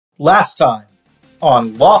Last time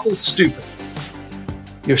on Lawful Stupid.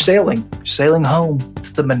 You're sailing home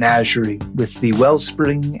to the menagerie with the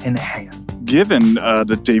wellspring in hand. Given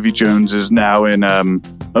that Davy Jones is now in a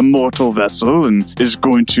mortal vessel and is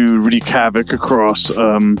going to wreak havoc across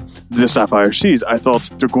the Sapphire Seas, I thought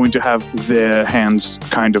they're going to have their hands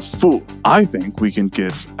kind of full. I think we can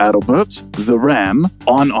get Adalbert, the ram,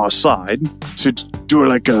 on our side to do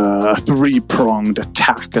like a three-pronged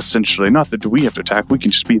attack, essentially. Not that we have to attack, we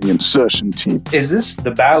can just be the insertion team. Is this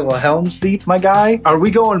the Battle of Helm's Deep, my guy? Are we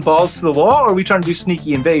going balls to the wall, or are we trying to do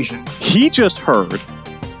sneaky invasion? He just heard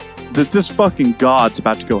that this fucking god's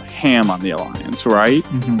about to go ham on the Alliance, right?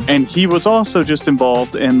 Mm-hmm. And he was also just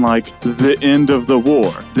involved in, like, the end of the war.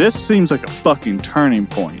 This seems like a fucking turning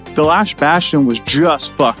point. The last Bastion was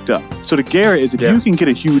just fucked up. So to Garrett is if you can get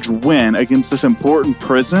a huge win against this important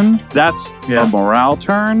prison, that's a morale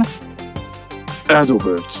turn.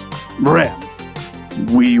 Adalbert, Ram,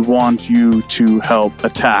 we want you to help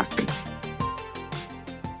attack.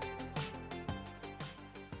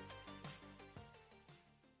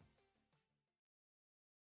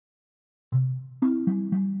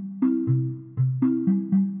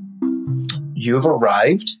 You have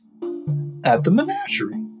arrived at the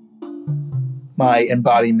menagerie. My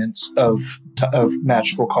embodiments of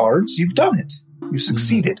magical cards. You've done it. You've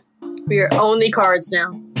succeeded. We're only cards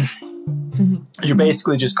now. You're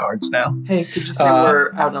basically just cards now. Hey, could you say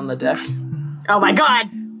we're out on the deck? Oh my god!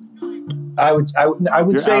 I would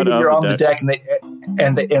say that you're on the deck and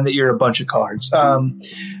that you're a bunch of cards. I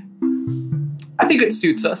think it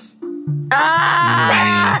suits us.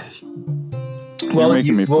 Well,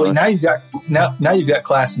 now you've got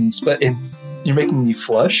class, but you're making me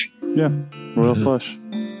flush. Yeah, royal flush.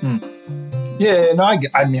 Yeah, no, I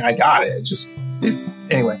got it.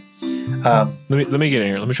 Anyway. Let me get in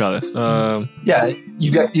here. Let me try this. Yeah,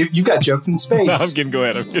 you've got jokes in spades. No, I'm kidding. Go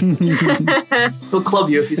ahead. I'm kidding. He'll club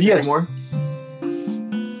you if he's getting more.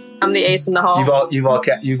 I'm the ace in the hall. You've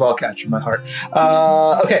all captured my heart.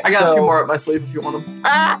 Okay, I got a few more up my sleeve if you want them.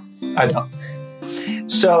 I don't.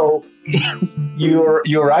 So you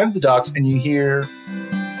arrive at the docks and you hear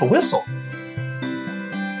a whistle.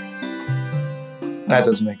 That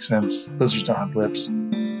doesn't make sense. Those are Tom lips.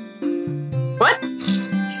 What?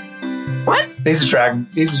 He's a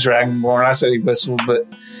dragonborn. I said he whistled, but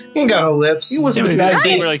he ain't got no lips. He whistled with his his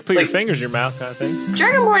teeth. like put your fingers in your mouth kind of thing.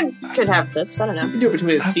 Dragonborn could have lips. I don't know. You can do it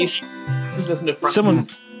between his teeth. He doesn't have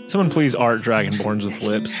front. Someone please art Dragonborns with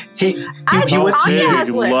lips. He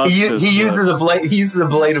uses a blade. He uses a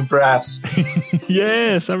blade of brass.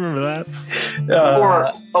 Yes, I remember that.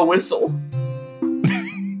 Or a whistle.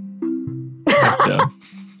 That's dumb.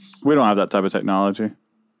 We don't have that type of technology.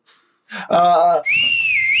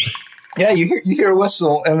 Yeah, you hear a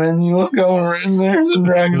whistle, and then you look over, and there's a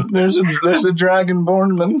dragon. There's a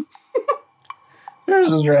dragonbornman.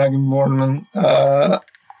 There's a dragonbornman.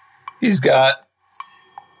 He's got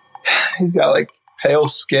like pale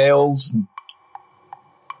scales. And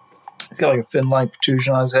he's got like a fin-like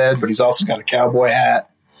protrusion on his head, but he's also got a cowboy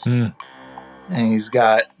hat. And he's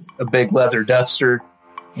got a big leather duster.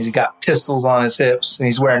 He's got pistols on his hips, and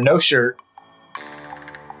he's wearing no shirt.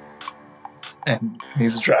 And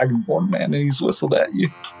he's a dragonborn man, and he's whistled at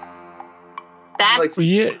you. That's a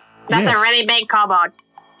really big kobold.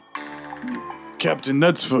 Captain,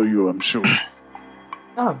 that's for you, I'm sure.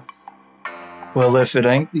 Oh. Well, if it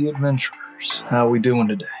ain't the adventurers, how we doing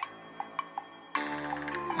today?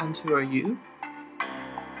 And who are you?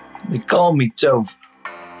 They call me Tova.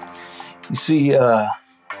 You see, I'm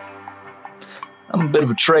a bit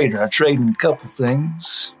of a trader. I trade in a couple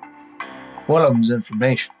things. One of them's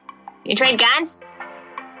information. You trade guns?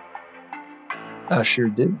 I sure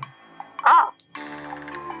do. Oh.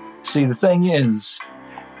 See, the thing is,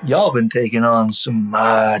 y'all been taking on some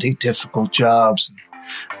mighty difficult jobs.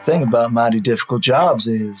 The thing about mighty difficult jobs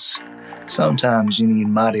is sometimes you need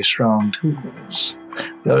mighty strong tools.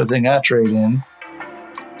 The other thing I trade in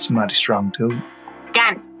is a mighty strong tool.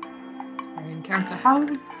 Guns. Very in character.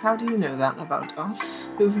 How do you know that about us?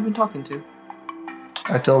 Who have you been talking to?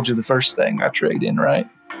 I told you the first thing I trade in, right?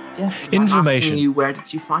 Yes. Information. I'm asking you, where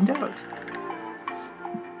did you find out?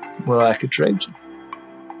 Well, I could trade you.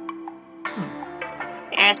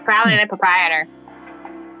 Yeah, it's probably the proprietor.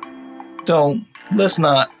 Let's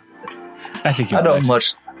not. I think I don't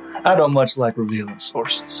much like revealing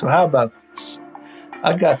sources. So how about this?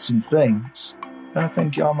 I got some things that I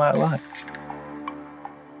think y'all might like.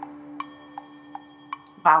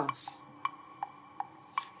 Bounce.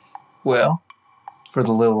 Well, for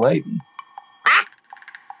the little lady. Ah!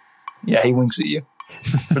 Yeah, he winks at you.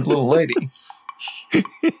 For the little lady.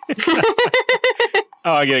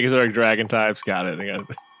 Oh, I get it, because they're like dragon types. Got it.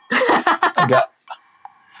 I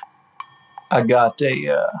got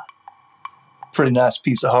a pretty nice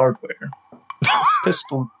piece of hardware.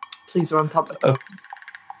 Pistol. Please run public. A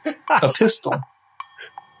pistol.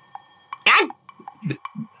 Gun.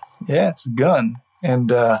 Yeah, it's a gun.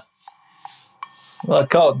 And, well, I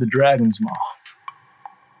call it the Dragon's Maw.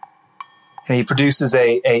 And he produces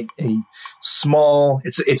a small,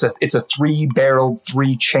 it's a 3-barreled,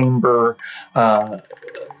 3-chamber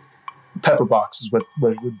pepper box is what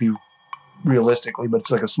it would be realistically, but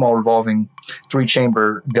it's like a small revolving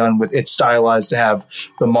 3-chamber gun with it's stylized to have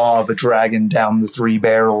the maw of a dragon down the 3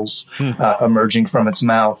 barrels emerging from its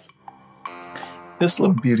mouth. This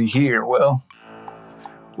little beauty here, well,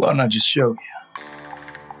 why don't I just show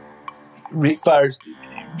you? Fires,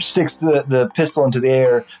 sticks the pistol into the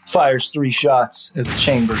air, fires 3 shots as the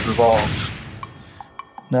chambers revolve.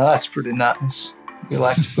 Now that's pretty nice. We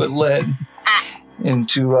like to put lead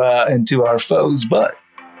into our foe's butt.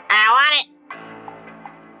 I want it.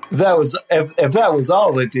 If that was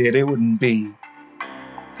all it did, it wouldn't be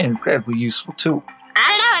an incredibly useful tool. I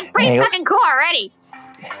don't know. It's pretty fucking cool already.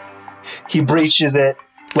 He breaches it,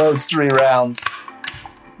 loads 3 rounds.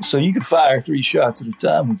 So you can fire 3 shots at a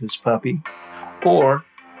time with this puppy. Or,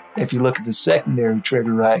 if you look at the secondary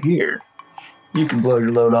trigger right here, you can blow your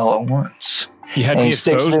load all at once. You had And me he at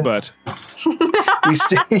sticks foe's it in- butt. We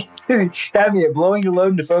see, have me at blowing your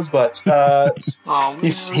load into foes' butts. Oh, He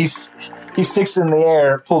sticks it in the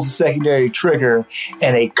air, pulls the secondary trigger,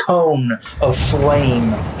 and a cone of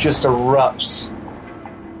flame just erupts.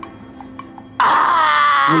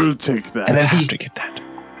 We'll take that. And then Have to get that.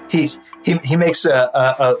 he makes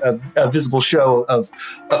a visible show of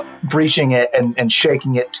breaching it and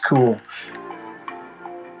shaking it to cool.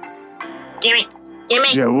 Gimme.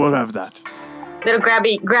 Gimme. Yeah, we'll have that. Little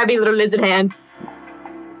grabby little lizard hands.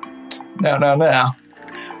 Now.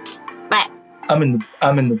 But, I'm in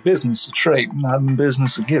the business of trading, not in the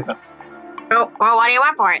business of giving. well, what do you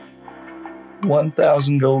want for it?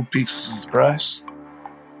 1,000 gold pieces is the price.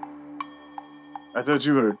 I thought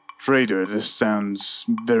you were a trader. This sounds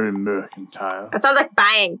very mercantile. That sounds like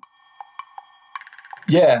buying.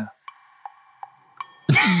 Yeah.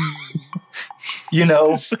 You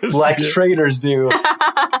know, like traders do.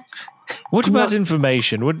 What about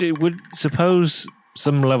information? Would suppose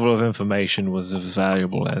some level of information was as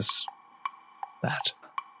valuable as that?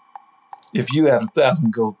 If you had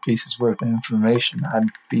 1,000 gold pieces worth of information, I'd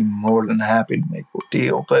be more than happy to make a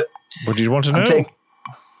deal. But What do you want to know? it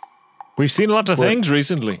We've seen a lot of What? things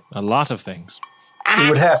recently. A lot of things.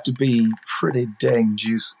 would have to be pretty dang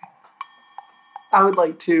juicy. I would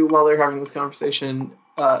like to, while they're having this conversation,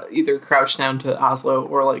 either crouch down to Oslo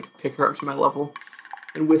or like pick her up to my level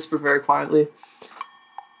and whisper very quietly.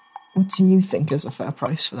 What do you think is a fair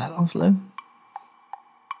price for that, Oslo?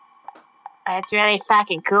 It's really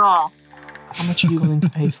fucking cool. How much are you willing to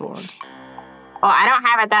pay for it? Well, I don't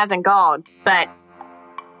have 1,000 gold, but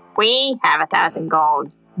we have 1,000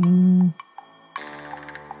 gold. I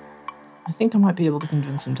think I might be able to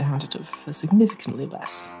convince him to hand it over for significantly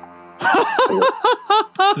less.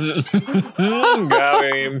 Got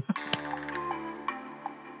him.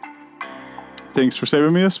 Thanks for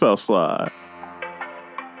saving me a spell slot.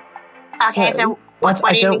 Okay, so what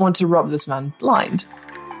I do you don't need? want to rob this man blind.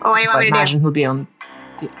 What do you So I want me to do? imagine he'll be on.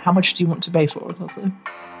 How much do you want to pay for it, Oslo?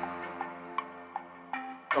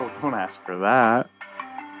 Oh, don't ask for that.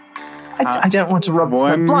 I don't want to rob this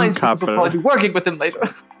man one blind because copper. I'll probably be working with him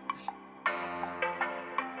later.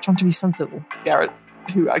 Trying to be sensible, Garrett,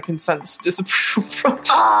 who I can sense disapproval from.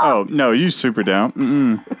 Oh, no, you super don't.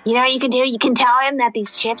 Mm-mm. You know what you can do? You can tell him that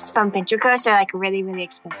these chips from Venture Coast are like really, really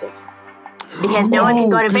expensive. Because no one can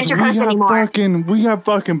go to 'cause Venture we Coast got anymore. We got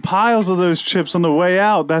fucking piles of those chips on the way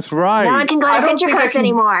out. That's right. No one can go I to don't Venture think I Coast can-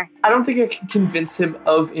 anymore. I don't think I can convince him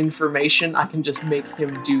of information. I can just make him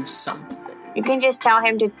do something. You can just tell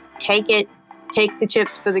him to take the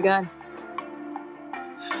chips for the gun.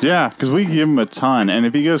 Yeah, because we give him a ton, and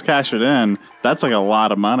if he goes cash it in, that's like a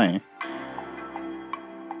lot of money.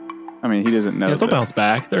 I mean, he doesn't know. Yeah, they'll that. bounce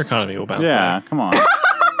back. Their economy will bounce Yeah, back. come on.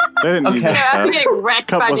 They didn't need Okay. this After stuff. getting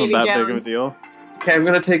wrecked by Cup wasn't Davy that big of a Jones. deal. Okay, I'm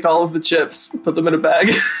gonna take all of the chips, put them in a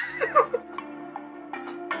bag.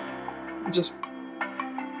 Just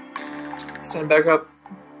stand back up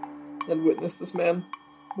and witness this man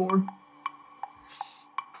more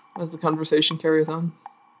as the conversation carries on.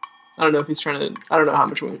 I don't know if he's trying to. I don't know how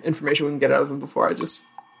much information we can get out of him before I just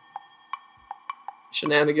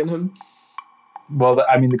shenanigan him. Well,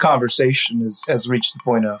 the conversation has reached the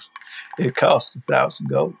point of it costs 1,000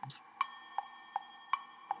 gold.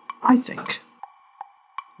 I think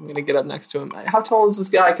I'm gonna get up next to him. How tall is this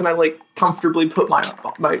guy? Can I like comfortably put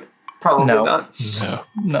my Probably No. not. No.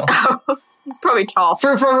 No. He's probably tall.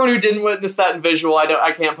 For everyone who didn't witness that in visual,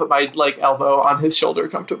 I can't put my elbow on his shoulder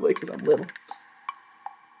comfortably because I'm little.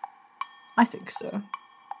 I think so.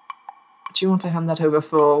 Do you want to hand that over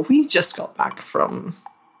for? We just got back from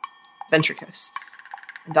Ventricus,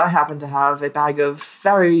 and I happen to have a bag of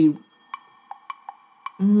very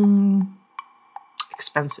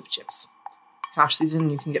expensive chips. Cash these in,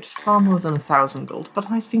 you can get far more than 1,000 gold. But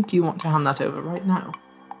I think you want to hand that over right now.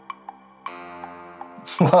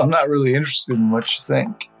 Well, I'm not really interested in what you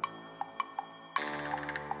think.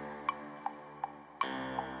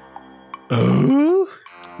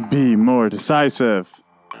 Be more decisive.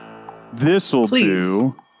 This'll Please.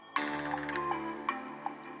 do.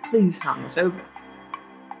 Please hand it over,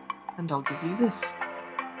 and I'll give you this.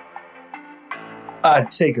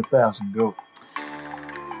 I'd take 1,000 gold.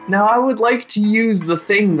 Now, I would like to use the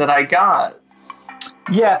thing that I got.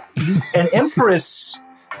 Yeah, an empress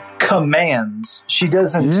commands. She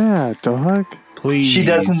doesn't. Yeah, dog. Please. She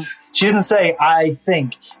doesn't say I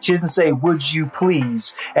think. She doesn't say would you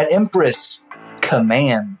please. An empress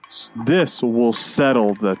commands. This will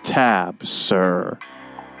settle the tab, sir.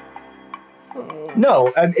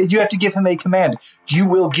 No, you have to give him a command. You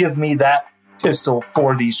will give me that pistol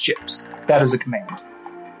for these chips. That is a command.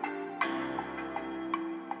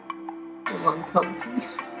 I'm uncomfy.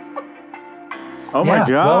 Oh Yeah, my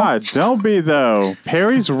god, don't be though.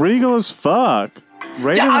 Perry's regal as fuck.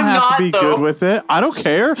 Ray Yeah, doesn't I'm have not, to be though. good with it. I don't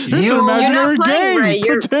care. It's an You're imaginary not playing, game. Ray.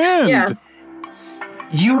 You're- Pretend. yeah.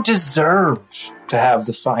 You deserve to have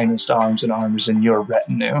the finest arms and armors in your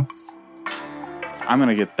retinue. I'm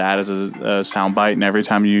gonna get that as a soundbite, and every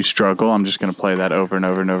time you struggle, I'm just gonna play that over and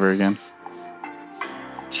over and over again.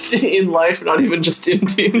 Just in life, not even just in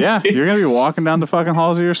D&D. Yeah, you're gonna be walking down the fucking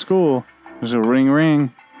halls of your school. There's a ring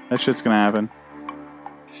ring. That shit's gonna happen.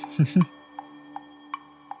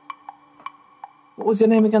 What was your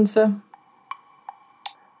name again, sir?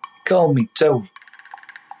 Call me Toby.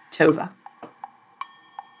 Tova.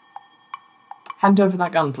 Hand over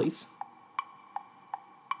that gun, please.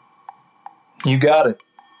 You got it.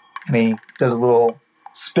 And he does a little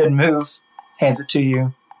spin move, hands it to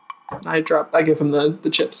you. I give him the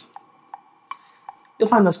chips. You'll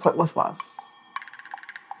find those quite worthwhile.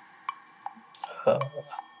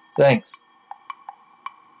 Thanks.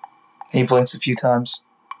 He blinks a few times.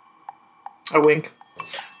 A wink.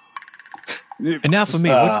 And now for me,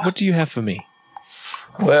 what do you have for me?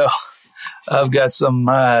 Well, I've got some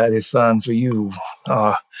mighty fun for you,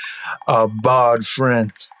 our bard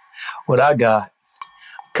friend. What I got,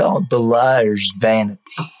 called the Liar's Vanity.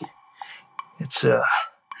 It's a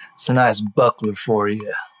nice buckler for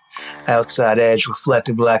you. Outside edge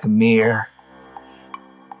reflective like a mirror.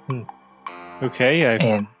 Okay.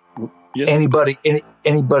 And Yes.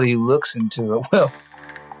 anybody who looks into it, well,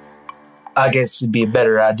 I guess it'd be a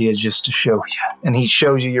better idea just to show you. And he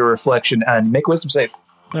shows you your reflection and make a wisdom save.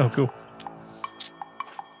 Oh, cool.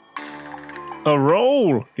 A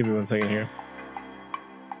roll. Give me 1 second here.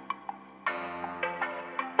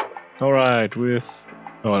 All right,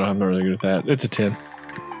 I'm not really good at that. It's a 10.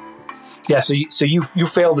 Yeah, so you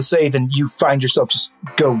fail to save and you find yourself just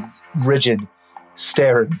go rigid,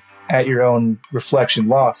 staring at your own reflection,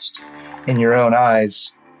 lost in your own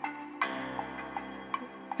eyes.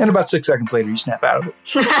 And about 6 seconds later, you snap out of it.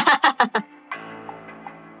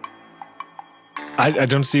 I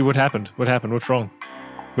don't see what happened. What happened? What's wrong?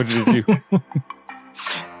 What did it do?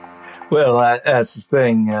 Well, that's the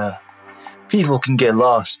thing. People can get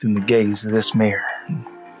lost in the gaze of this mirror.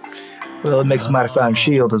 Well, it makes a mighty fine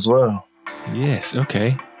shield as well. Yes,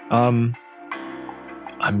 okay. I'm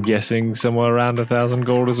guessing somewhere around 1,000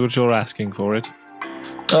 gold is what you're asking for it.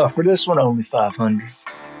 For this one, only 500.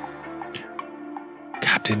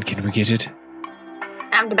 Captain, can we get it?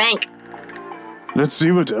 I'm the bank. Let's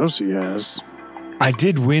see what else he has. I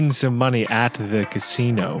did win some money at the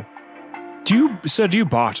casino. Do you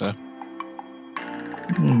barter?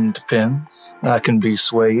 Depends. I can be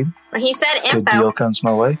swayed. Well, he said Good info. deal comes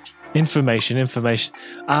my way. Information.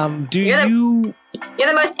 Do You're you... You're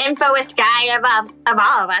the most infoist guy of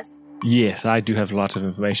all of us. Yes, I do have lots of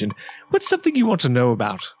information. What's something you want to know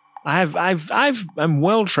about? I'm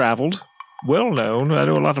well traveled, well known. I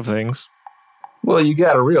know a lot of things. Well, you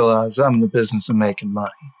gotta realize I'm in the business of making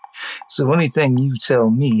money. So anything you tell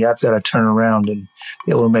me, I've got to turn around and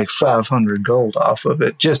be able to make 500 gold off of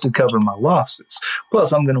it just to cover my losses.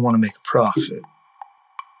 Plus, I'm going to want to make a profit.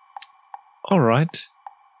 All right.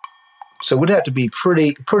 So it would have to be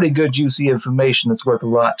pretty good, juicy information that's worth a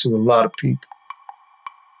lot to a lot of people.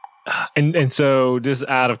 And so, just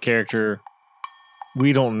out of character,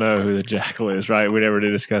 we don't know who the jackal is, right? We never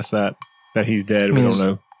did discuss that he's dead. We don't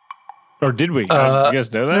know. Or did we? You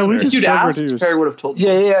guys know that? no, we or- just- If you'd discovered asked, he was- Perry would have told you.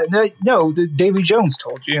 Yeah. No, Davy Jones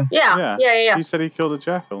told you. Yeah. He said he killed a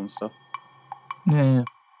jackal and stuff. Yeah.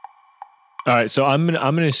 All right, so I'm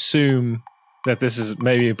gonna assume that this is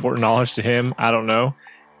maybe important knowledge to him. I don't know,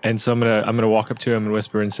 and so I'm gonna walk up to him and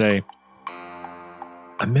whisper and say,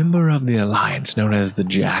 "A member of the Alliance known as the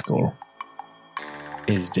Jackal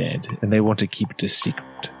is dead, and they want to keep it a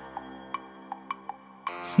secret."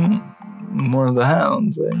 One of the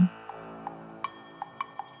hounds, eh?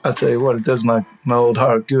 I'll tell you what, it does my old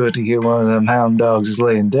heart good to hear one of them hound dogs is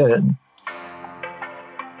laying dead.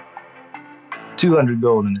 200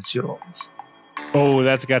 gold and it's yours. Oh,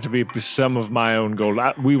 that's got to be some of my own gold.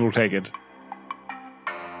 We will take it,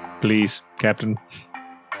 please, Captain.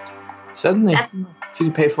 Certainly. That's If you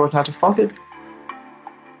could pay for it out of pocket.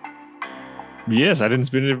 Yes, I didn't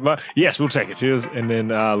spend it. Yes, we'll take it. Cheers. And then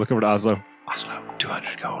look over to Oslo. Oslo,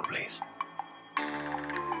 200 gold, please.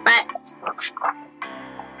 but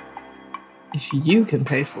If you can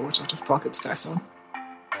pay for it out of pocket, Skyson.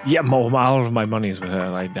 Yeah, all of my money is with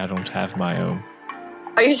her. I don't have my own.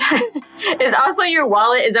 are you? Is Oslo your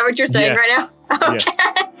wallet? Is that what you're saying Yes. right now? Yes.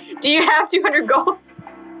 Okay. Do you have 200 gold?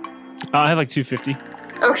 I have like 250.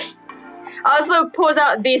 Okay. Oslo pulls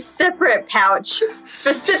out the separate pouch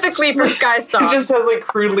specifically for Sky It Song. just has like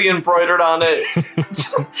crudely embroidered on it,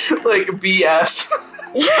 like BS.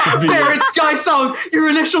 Barrett Sky Song, your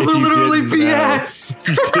initials If are you literally didn't know. BS.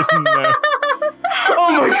 You didn't know.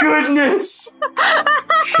 Oh my goodness.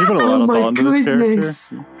 You put a lot Oh of my thought into this goodness.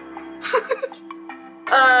 character.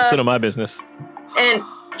 It's none of my business. And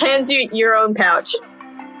hands you your own pouch.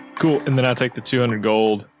 Cool. And then I take the 200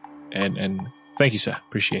 gold and thank you, sir.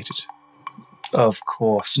 Appreciate it. Of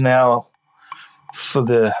course. Now, for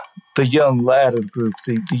the young lad of the group,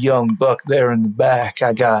 the young buck there in the back,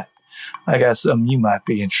 I got something you might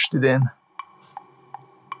be interested in.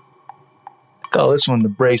 Call this one the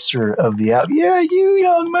bracer of the out. Yeah, you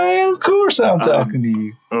young man. Of course, I'm talking to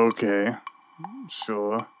you. Okay.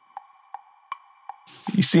 Sure.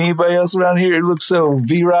 You see anybody else around here who looks so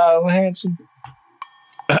virile and handsome?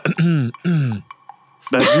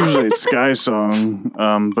 That's usually Sky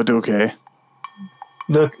Song, but okay.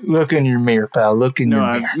 Look in your mirror, pal. Look in your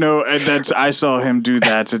mirror. I saw him do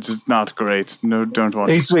that. It's not great. No, don't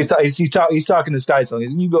want. He's talking to Sky Song.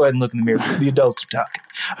 You go ahead and look in the mirror. The adults are talking.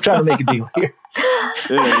 I'm trying to make a deal here.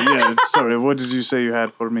 Yeah. Sorry. What did you say you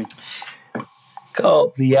had for me?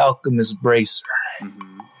 Called the Alchemist Bracer.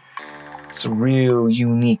 It's a real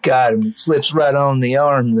unique item. It slips right on the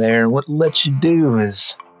arm there, and what it lets you do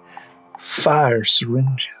is fire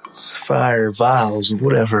syringes, fire vials,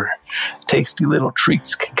 whatever tasty little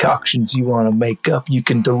treats, concoctions you want to make up. You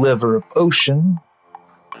can deliver a potion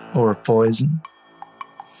or a poison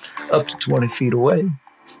up to 20 feet away.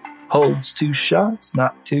 Holds 2 shots,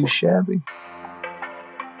 not too shabby.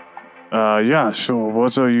 Yeah, sure.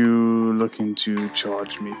 What are you looking to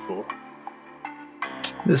charge me for?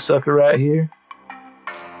 This sucker right here.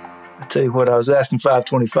 I tell you what, I was asking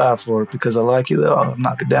 $525 for it because I like you, though. I'll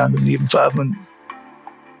knock it down to even 500.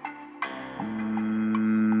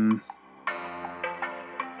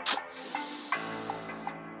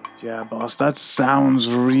 Yeah, boss, that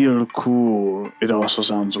sounds real cool. It also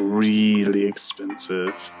sounds really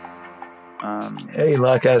expensive. Hey,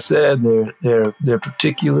 like I said, they're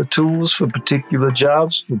particular tools for particular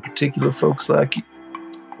jobs for particular folks like you.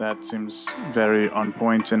 That seems very on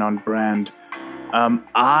point and on brand.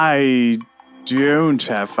 I don't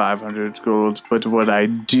have 500 gold, but what I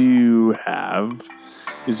do have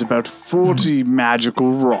is about 40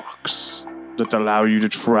 magical rocks that allow you to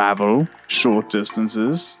travel short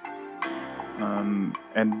distances.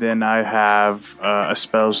 And then I have a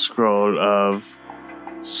spell scroll of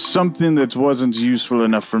something that wasn't useful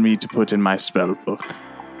enough for me to put in my spell book.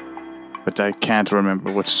 But I can't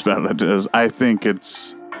remember which spell it is. I think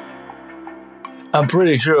it's... I'm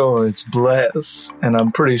pretty sure it's Bless, and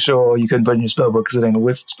I'm pretty sure you couldn't put it in your spell book because it ain't a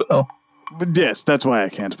wizard spell. But yes, that's why I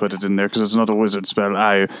can't put it in there, because it's not a wizard spell.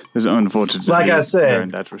 Is unfortunately Like I said. they're in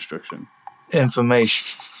that restriction.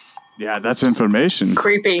 Information. Yeah, that's information.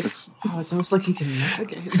 Creepy. It's, Oh, it's almost like he can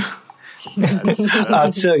mitigate.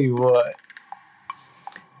 I'll tell you what.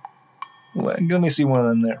 Let me see one of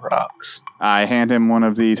them there rocks. I hand him one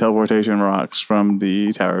of the teleportation rocks from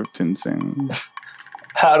the Tower of Tinsing.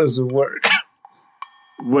 How does it work?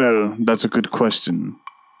 Well, that's a good question.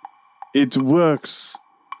 It works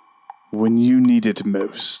when you need it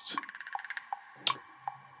most.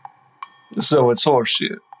 So it's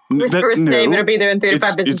horseshit. Whisper its name, it'll be there in 3 to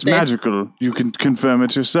 5 business It's days. magical. You can confirm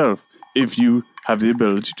it yourself. If you have the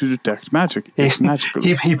ability to detect magic, it's magical.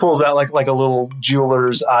 He pulls out like a little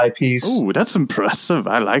jeweler's eyepiece. Ooh, that's impressive.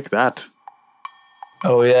 I like that.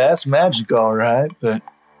 Oh yeah, that's magic, all right, but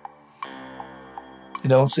it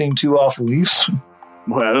don't seem too awful useful.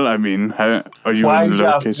 Well, I mean, are you Why in you the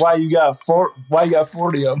got location? why you got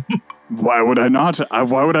 40 of them? Why would I not?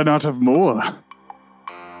 Why would I not have more?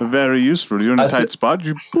 Very useful. You're in a tight spot.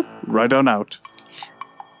 You boop, right on out.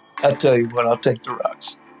 I tell you what, I'll take the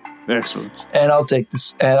rocks, Excellent. and I'll take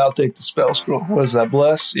this, and I'll take the spell scroll. What is that?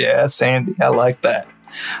 Bless? Yeah, that's handy. I like that.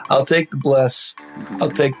 I'll take the bless. Mm-hmm.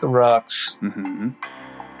 I'll take the rocks. Mm-hmm.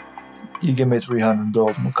 You give me 300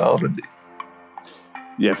 gold, and we'll call it a deal.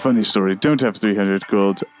 Yeah, funny story. Don't have 300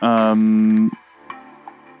 gold.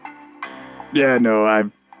 Yeah, no, I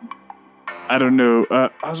don't know.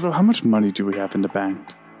 Oslo, how much money do we have in the bank?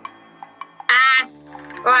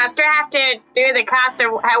 Well, I still have to do the cost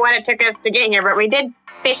of what it took us to get here, but we did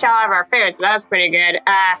fish all of our food, so that was pretty good.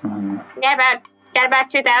 Got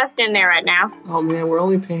about 2,000 in there right now. Oh man, we're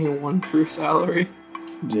only paying one crew salary.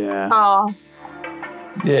 Yeah. Oh.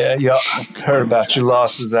 Yeah, I heard about your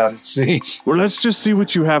losses out at sea. Well, let's just see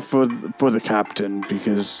what you have for the captain,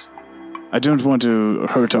 because I don't want to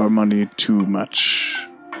hurt our money too much.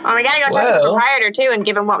 Well, we gotta go talk to the proprietor, too, and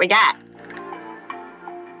give him what we got.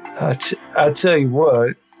 I tell you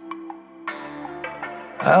what,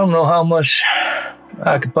 I don't know how much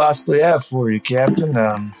I could possibly have for you, Captain.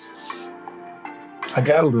 I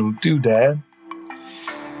got a little doodad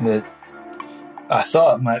that I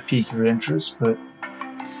thought might pique your interest, but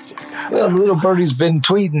well, the little birdie's been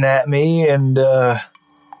tweeting at me, and I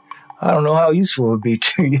don't know how useful it would be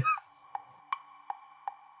to you.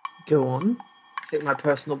 Go on. I think my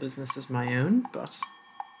personal business is my own, but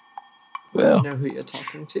Well, I know who you're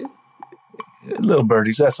talking to. little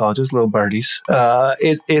birdies, that's all, just little birdies.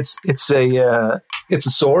 It's a sword, it's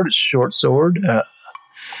a short sword.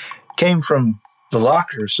 Came from the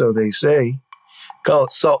locker, so they say. Call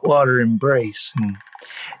it Saltwater Embrace, and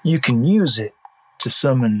you can use it to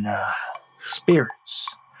summon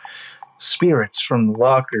spirits from the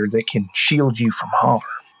locker that can shield you from harm.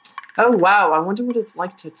 Oh wow, I wonder what it's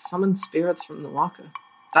like to summon spirits from the locker.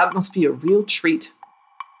 That must be a real treat.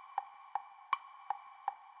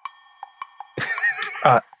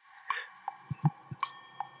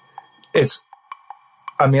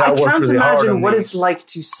 I worked can't really hard imagine on what these. it's like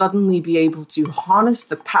to suddenly be able to harness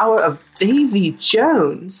the power of Davy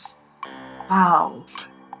Jones. Wow.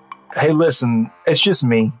 Hey, listen, it's just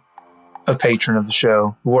me, a patron of the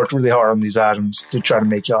show, who worked really hard on these items to try to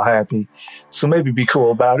make y'all happy. So maybe be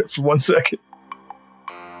cool about it for 1 second.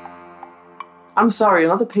 I'm sorry,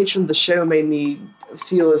 another patron of the show made me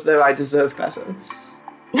feel as though I deserve better.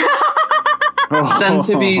 than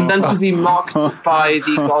to be mocked by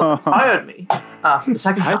the god that fired me for the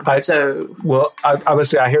second time. I would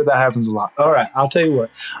say I hear that happens a lot. All right, I'll tell you what.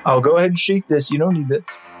 I'll go ahead and sheath this. You don't need this.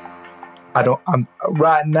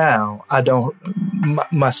 Right now,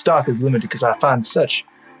 my stock is limited because I find such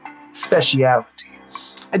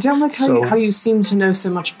specialities. I don't like how you seem to know so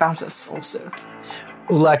much about us also.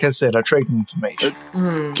 Well, like I said, I trade information.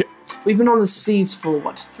 We've been on the seas for,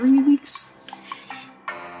 3 weeks?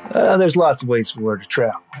 There's lots of ways for word to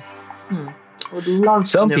travel. I would love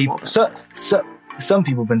to know more about that. Some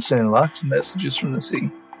people have been sending lots of messages from the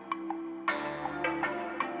sea.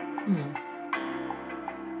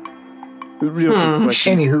 Real quick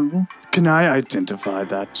question. Anywho, Can I identify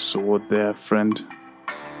that sword there, friend?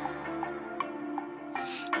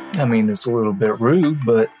 I mean, it's a little bit rude,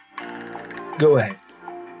 but go ahead.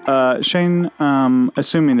 Shane,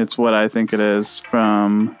 assuming it's what I think it is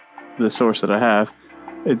from the source that I have,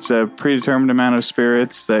 it's a predetermined amount of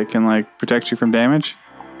spirits that can, protect you from damage?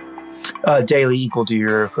 Daily equal to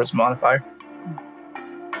your charisma modifier.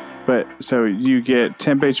 But, so you get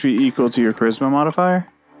temp HP equal to your charisma modifier?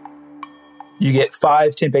 You get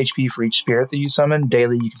 5 temp HP for each spirit that you summon.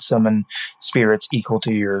 Daily, you can summon spirits equal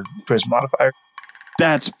to your charisma modifier.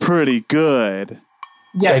 That's pretty good.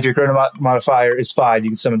 Yeah. If your charisma modifier is 5,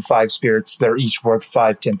 you can summon 5 spirits. They're each worth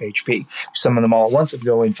 5 temp HP. If you summon them all at once, if you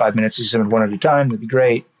go in 5 minutes, you summon one at a time, that'd be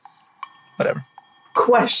great. Whatever.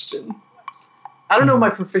 Question. I don't know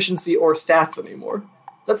my proficiency or stats anymore.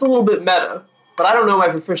 That's a little bit meta, but I don't know my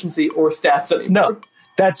proficiency or stats anymore. No,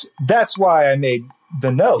 that's why I made the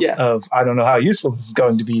note of I don't know how useful this is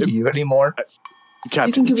going to be to you anymore.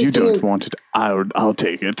 Captain, if you don't want it, I'll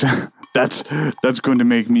take it. That's going to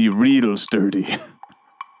make me real sturdy.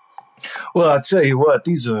 Well, I tell you what,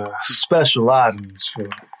 these are special items for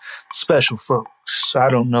special folks. I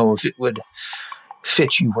don't know if it would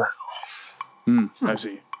fit you well. I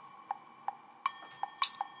see.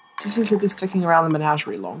 Do you think you'll be sticking around the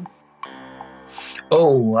menagerie long?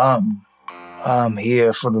 Oh, I'm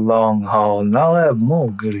here for the long haul, and I'll have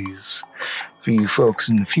more goodies for you folks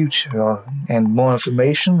in the future, and more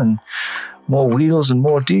information and more wheels and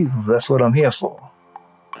more deals. That's what I'm here for.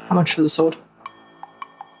 How much for the sword?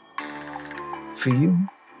 For you,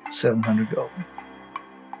 700 gold.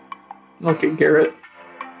 Look at Garrett.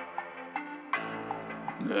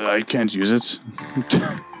 I can't use it.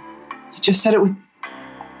 You just said it with...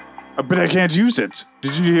 But I can't use it.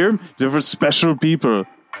 Did you hear him? They're for special people.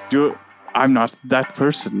 I'm not that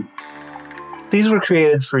person. These were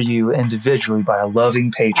created for you individually by a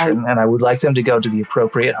loving patron, and I would like them to go to the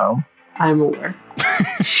appropriate home. I'm aware.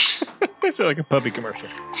 It's like a puppy commercial.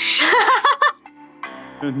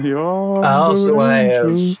 I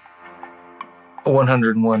have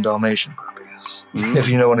 101 Dalmatian puppies. If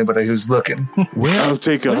you know anybody who's looking. Where? I'll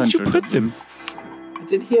take 100. Where did you put them? I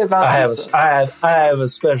did hear about this. I have a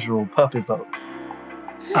special puppy boat.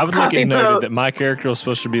 I would like Puppy it noted boat. that my character was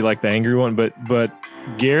supposed to be like the angry one, but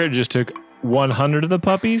Garrett just took 100 of the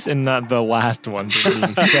puppies and not the last one. He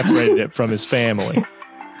separated it from his family.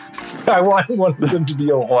 I want one of them to be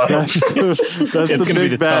a wild. That's It's going to be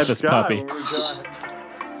the toughest puppy.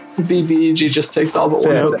 The BBEG just takes all but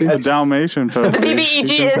one Yeah, puppy. A Dalmatian puppy. The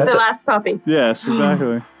BBEG is the last puppy. Yes,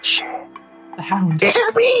 exactly. The hound. This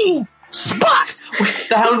is me! Spot!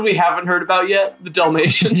 The hound we haven't heard about yet. The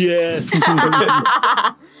Dalmatian. Yes.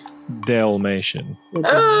 Dalmatian. The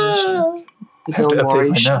Dalmatians. The I have to update my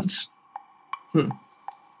Dalmatians. notes.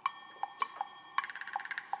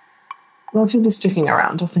 Well, if you'll be sticking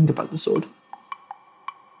around, I'll think about the sword.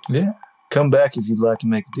 Yeah. Come back if you'd like to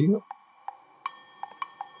make a deal.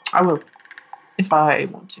 I will. If I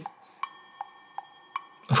want to.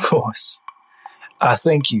 Of course. I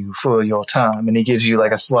thank you for your time. And he gives you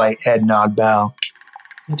like a slight head nod bow.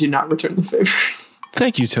 I do not return the favor.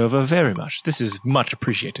 Thank you, Tova, very much. This is much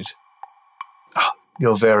appreciated.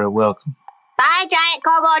 You're very welcome. Bye, giant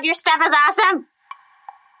kobold. Your stuff is awesome.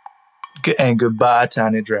 And goodbye,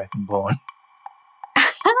 tiny dragonborn.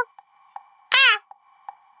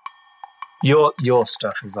 Your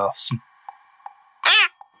stuff is awesome.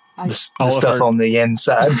 The All of stuff her- on the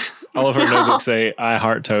inside. All of her notebooks say, I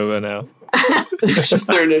heart Tova now. It's just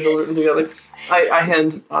their initial written together. I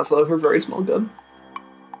hand Oslo her very small gun.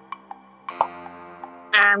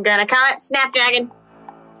 I'm gonna call it Snapdragon.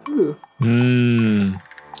 Ooh. Mmm.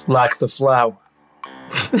 Like the flower.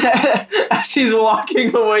 As he's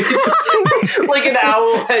walking away, just, like an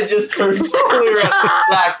owl head just turns fully around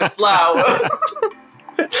like the flower.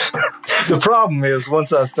 The problem is,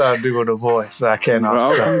 once I start doing a voice, I cannot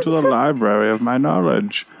Welcome stop. to the library of my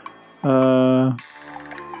knowledge. Mmm.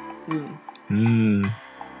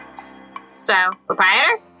 So,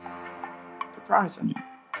 proprietor? Proprietor.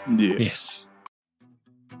 Yes. Yes.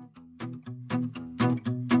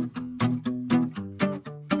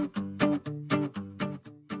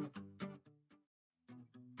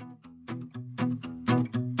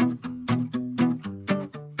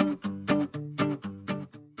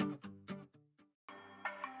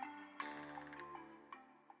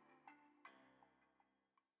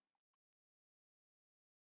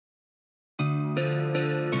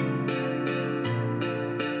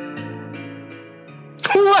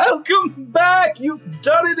 Welcome back! You've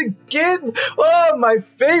done it again! Oh, my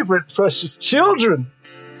favorite precious children!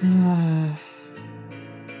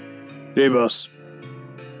 Hey, boss.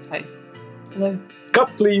 Hey. Hello.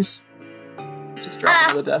 Cup, please. Just drop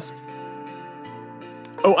it on the desk.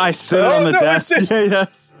 Oh, I sit Oh, on the no, desk. it's just- Yeah,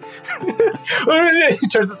 yes. He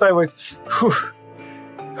turns it sideways. Whew.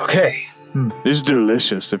 Okay. It's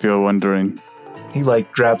delicious, if you're wondering. He,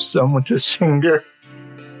 like, grabs some with his finger.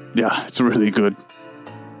 Yeah, it's really good.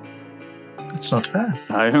 It's not bad.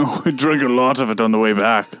 I drank a lot of it on the way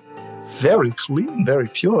back. Very clean, very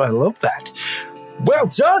pure. I love that. Well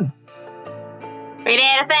done! We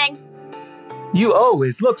did a thing. You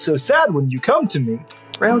always look so sad when you come to me.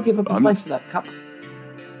 Rail gave up his I'm- life for that cup.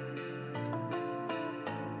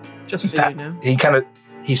 Just so you know. He kind of,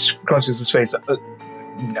 he scrunches his face.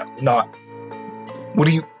 No, not. What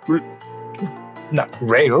do you? Not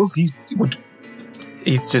Rail.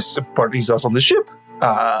 He's just a part. He's also on the ship.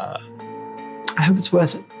 I hope it's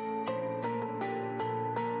worth it.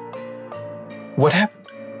 What happened?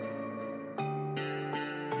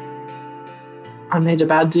 I made a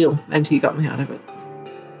bad deal, and he got me out of it.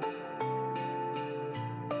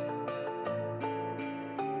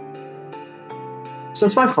 So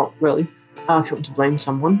it's my fault, really. If you want to blame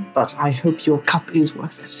someone, but I hope your cup is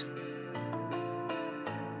worth it.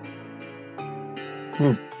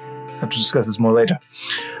 Have to discuss this more later.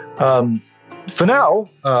 For now,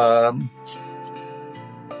 a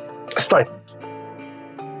stipend.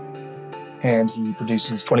 And he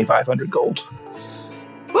produces 2,500 gold.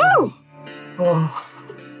 Woo! Oh.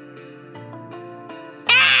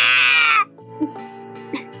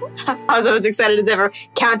 I was as excited as ever,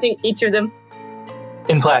 counting each of them.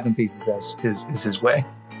 In platinum pieces, as is his way.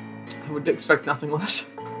 I would expect nothing less.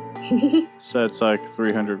 So it's like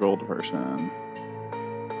 300 gold a person.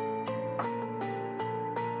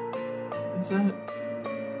 Is that?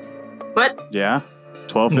 What? Yeah.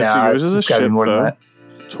 1250 Nah, goes to the it's gotta be ship, more than though. that.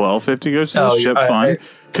 1250 goes to the Oh, ship I- fund.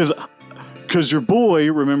 Because your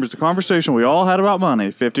boy remembers the conversation we all had about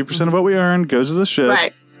money. 50% of what we earn goes to the ship.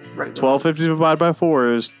 Right. Right. 1250 divided by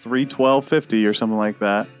 4 is 312.50 or something like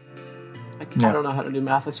that. I don't know how to do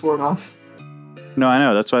math. I swore it off. No, I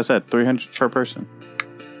know. That's why I said 300 per person.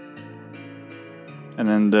 And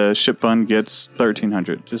then the ship fund gets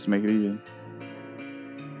 1300 just to make it even.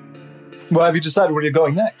 Well, have you decided where you're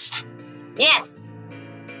going next? Yes.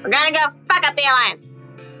 We're gonna go fuck up the Alliance.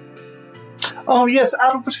 Oh, yes,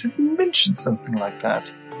 Albert had mentioned something like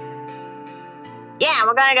that. Yeah,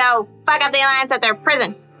 we're gonna go fuck up the Alliance at their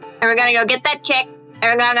prison. And we're gonna go get that chick. And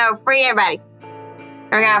we're gonna go free everybody.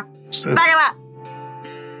 And we're gonna Just fuck them up.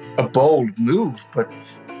 a bold move, but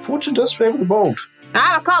fortune does favor the bold.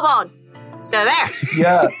 I'm a kobold. So there.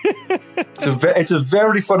 Yeah. It's a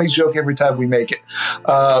very funny joke every time we make it.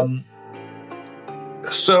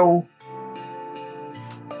 So,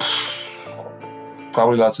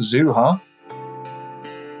 probably lots to do, huh?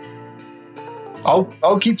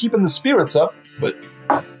 I'll keep keeping the spirits up, but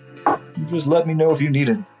you just let me know if you need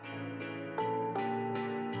it.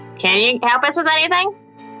 Can you help us with anything?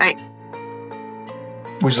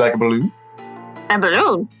 Would you like a balloon? A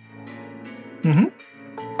balloon? Mm-hmm.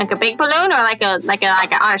 Like a big balloon or like a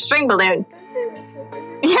on a string balloon?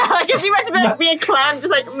 Yeah, like if you went to be a clown, just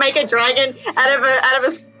like make a dragon out of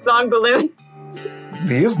a long balloon.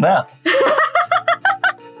 He is now.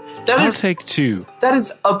 I'll take 2. That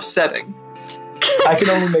is upsetting. I can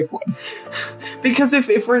only make one. Because if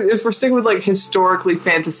we're sticking with like historically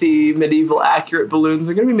fantasy medieval accurate balloons,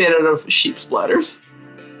 they're gonna be made out of sheep splatters.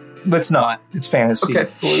 Let's not. It's fantasy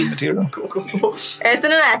balloon material. Cool. It's an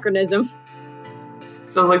anachronism.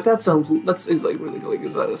 So I was like, that's is like really like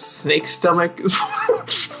is that a snake stomach?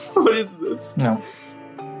 What is this? No.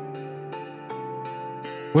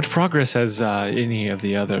 What progress has any of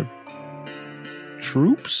the other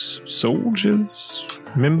troops, soldiers,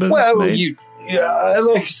 members Well, made?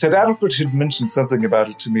 like I said, Albert had mentioned something about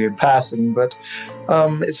it to me in passing, but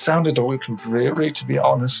it sounded a little dreary, to be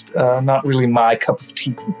honest. Not really my cup of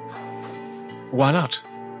tea. Why not?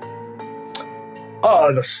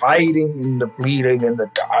 Oh, the fighting and the bleeding and the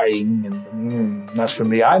dying and not for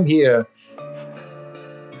me. I'm here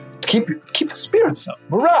to keep the spirits up,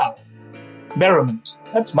 morale, merriment.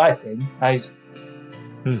 That's my thing. I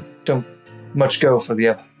don't much go for the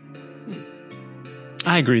other.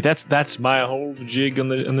 I agree. That's my whole jig on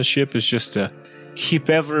the ship is just to keep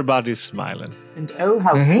everybody smiling. And oh,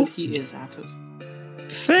 how Mhm. good he is at it.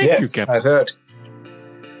 Thank Yes, you, Captain. I've heard.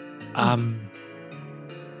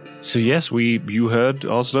 So yes, you heard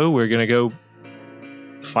Oslo. We're gonna go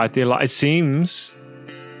fight the Alliance. It seems.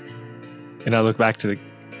 And I look back to the.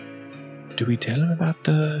 Do we tell him about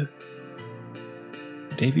the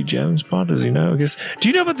Davy Jones part? Does he know? I guess. Do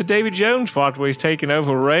you know about the Davy Jones part where he's taken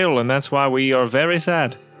over Rail, and that's why we are very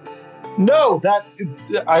sad? No, that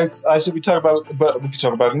I should be talking about, but we can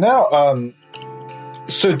talk about it now.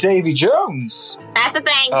 So Davy Jones. That's the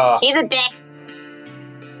thing. He's a dick.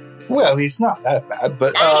 Well, he's not that bad,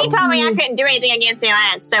 but He told me I couldn't do anything against the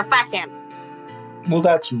Alliance, so fuck him. well,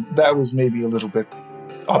 that was maybe a little bit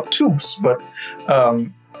obtuse, but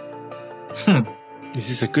Is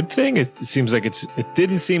this a good thing? It seems like it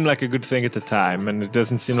didn't seem like a good thing at the time, and it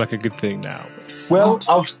doesn't seem like a good thing now. well,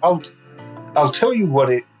 I'll tell you what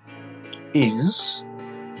it is.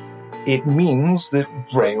 It means that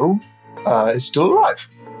Rail is still alive,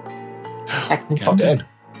 Technically, not dead.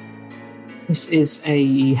 this is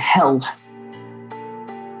a hell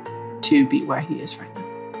to be where he is right now.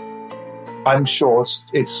 I'm sure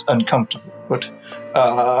it's uncomfortable, but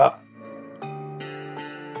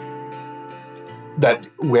that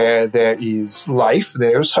where there is life,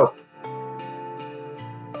 there's hope.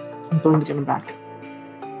 I'm going to get him back.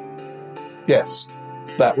 Yes,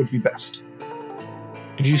 that would be best.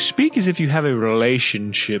 You speak as if you have a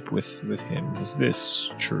relationship with him. Is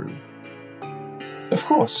this true? Of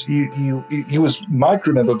course, he was my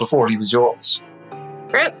crew member before he was yours.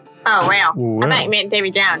 Group? Oh, wow. Well. I thought you meant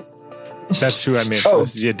Davy Jones. That's who I meant. Oh.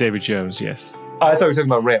 Yeah, David Jones. Yes. I thought you were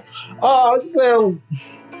talking about Rail. Well,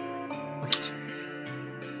 Wait.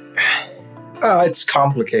 it's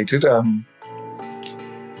complicated.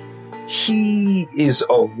 He is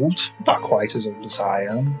old, not quite as old as I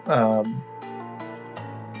am.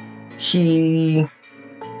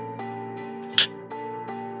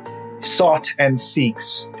 sought and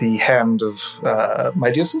seeks the hand of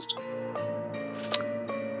my dear sister.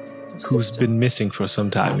 Who's been missing for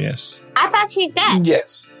some time, yes. I thought she's dead.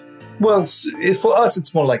 Yes. Well, for us,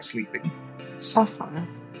 it's more like sleeping. Sapphire.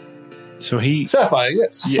 So he... Sapphire,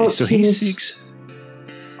 yes. Yeah, thought so he he was- seeks...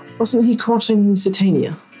 Wasn't he courting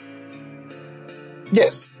Satania?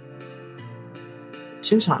 Yes.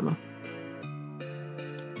 Two-timer.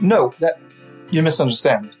 No, that you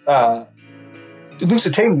misunderstand.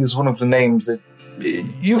 Lusitania is one of the names that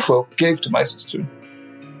you folk gave to my sister.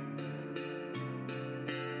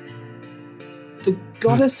 The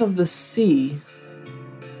goddess of the sea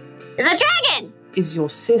It's a dragon! is your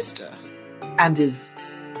sister and is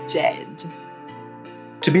dead.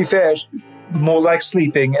 To be fair, more like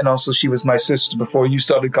sleeping, and also she was my sister before you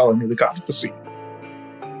started calling me the god of the sea.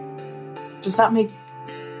 Does that make...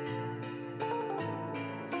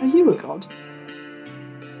 Are you a god?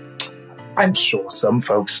 I'm sure some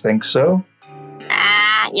folks think so.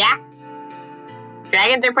 Yeah.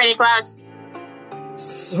 Dragons are pretty close.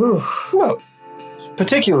 So, Well,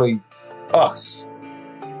 particularly us.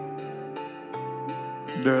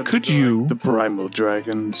 Could you- The primal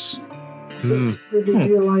dragons. Hmm. really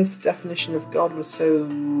realize the definition of god was so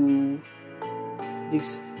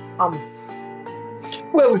loose.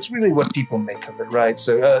 Well, it's really what people make of it, right?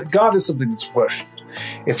 So, God is something that's worshipped.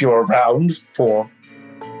 If you're around forever,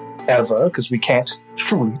 because we can't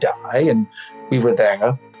truly die, and we were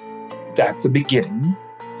there at the beginning,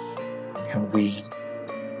 and we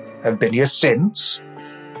have been here since.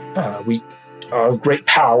 We are of great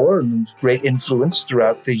power and of great influence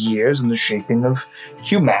throughout the years in the shaping of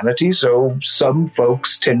humanity, so some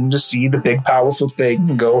folks tend to see the big, powerful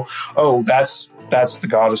thing and go, oh, that's the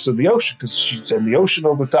goddess of the ocean, because she's in the ocean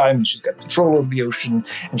all the time, and she's got control of the ocean,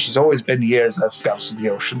 and she's always been here as that goddess of the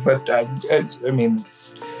ocean. But, I mean,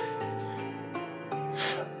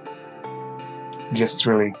 I guess it's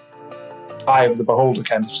really eye of the beholder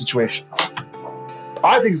kind of situation.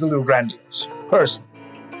 I think it's a little grandiose, personally.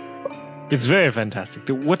 It's very fantastic.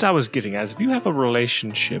 What I was getting at is if you have a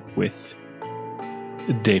relationship with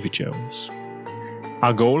Davy Jones,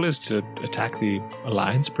 our goal is to attack the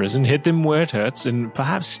Alliance prison, hit them where it hurts, and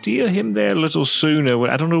perhaps steer him there a little sooner.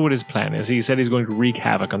 I don't know what his plan is. He said he's going to wreak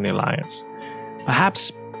havoc on the Alliance.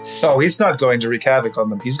 Perhaps... Oh, he's not going to wreak havoc on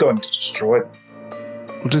them. He's going to destroy them.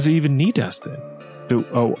 Well, does he even need us then?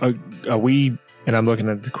 Are we, and I'm looking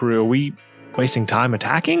at the crew, are we wasting time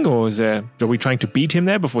attacking, or are we trying to beat him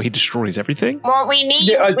there before he destroys everything? Well, we need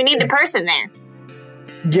the person there.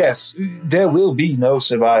 Yes, there will be no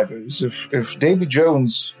survivors. If Davy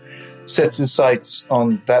Jones sets his sights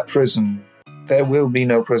on that prison, there will be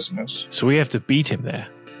no prisoners. So we have to beat him there.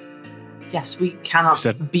 Yes, we cannot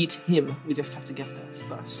Said- beat him. We just have to get there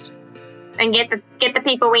first. And get the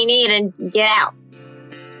people we need and get out.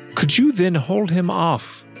 Could you then hold him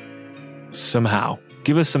off somehow?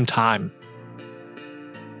 Give us some time.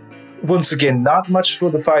 Once again, not much for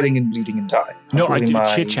the fighting and bleeding and dying. No, I do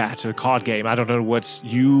My- chit-chat, a card game. I don't know what's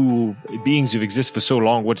you, beings who've existed for so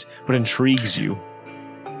long, what intrigues you?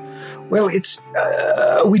 Well, it's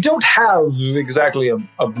we don't have exactly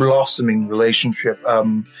a blossoming relationship.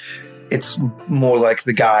 It's more like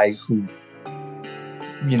the guy who,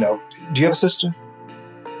 do you have a sister?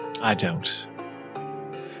 I don't.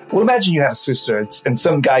 Well, imagine you had a sister and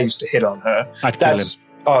some guy used to hit on her. I'd kill him. That's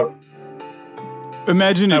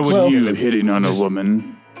Imagine I it's would you kill him. hitting on a Just-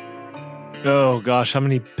 woman. Oh gosh, how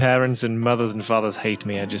many parents and mothers and fathers hate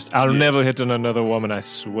me? I'll Yes. never hit on another woman, I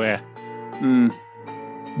swear. Mm.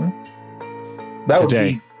 that Today. would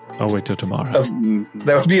be I'll wait till tomorrow. Of-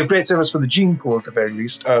 that would be of great service for the gene pool at the very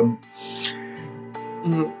least. Mm,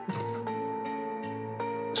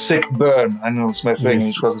 Sick burn. I know it's my thing. Yes.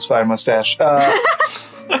 Which was his fire mustache.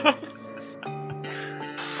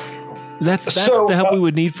 That's So, the help we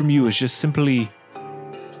would need from you, is just simply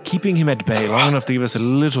keeping him at bay long enough to give us a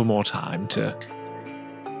little more time to...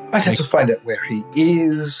 I'd have to find out where he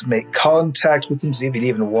is, make contact with him, see if he'd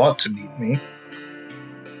even want to meet me.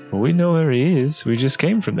 Well, we know where he is. We just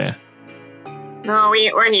came from there. No,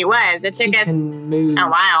 where he was. It took he us can move a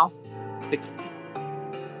while. quickly.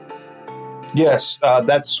 Yes,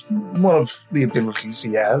 that's one of the abilities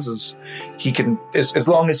he has. Is he can, as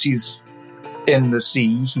long as he's in the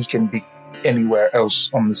sea, he can be anywhere else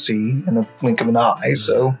on the sea in a blink of an eye.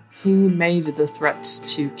 So He made the threat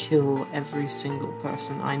to kill every single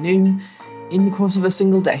person I knew in the course of a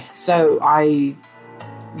single day. So I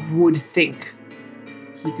would think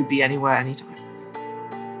he could be anywhere, anytime.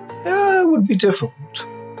 it would be difficult,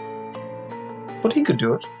 but he could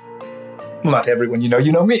do it. Well, not everyone, you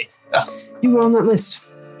know me. You were on that list.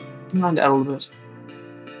 Mind it a little bit.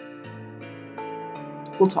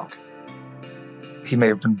 We'll talk. he may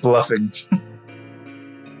have been bluffing.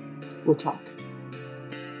 We'll talk.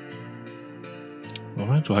 All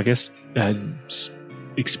right. Well, I guess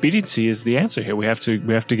expediency is the answer here. We have to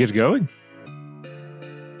get going.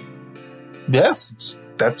 Yes,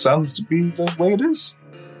 that sounds to be the way it is.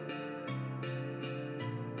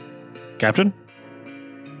 Captain?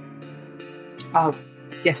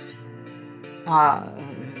 Yes. How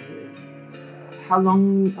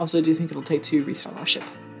long also do you think it'll take to restart our ship?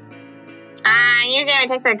 Usually it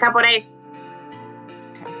takes a couple days.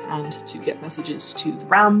 Okay, and to get messages to the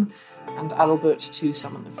Ram and Adalbert to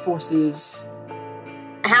summon the forces.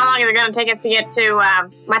 How long is it going to take us to get to,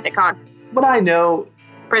 what's it called? What I know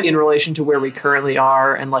Prison. in relation to where we currently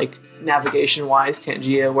are and like navigation-wise,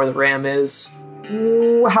 Tangia, where the Ram is,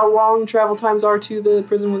 how long travel times are to the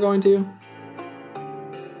prison we're going to?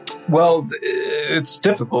 Well, it's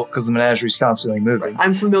difficult because the menagerie's constantly moving.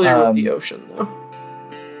 I'm familiar with the ocean, though.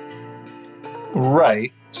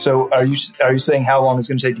 Right. So are you saying how long it's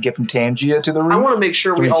going to take to get from Tangia to the reef? I want to make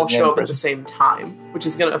sure we Reef all is the show end up at the prison. same time, which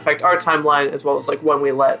is going to affect our timeline as well as like when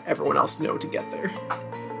we let everyone else know to get there.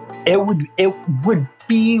 It would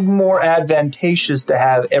be more advantageous to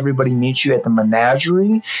have everybody meet you at the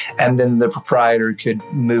menagerie, and then the proprietor could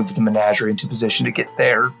move the menagerie into position to get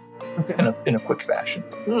there Okay. in a quick fashion.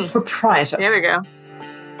 Proprietor, There we go.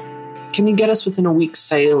 can you get us within a week's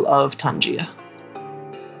sail of Tangia?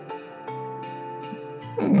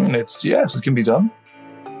 Yes, it can be done.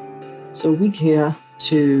 So a week here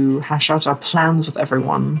to hash out our plans with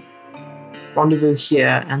everyone, rendezvous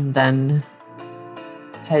here, and then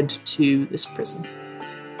head to this prison.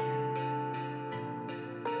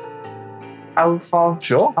 How far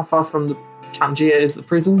Sure. from the Tangia is the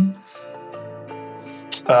prison?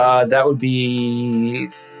 That would be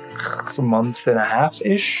a month and a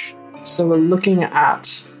half-ish. So we're looking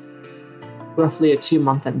at roughly a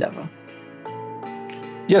 2-month endeavor.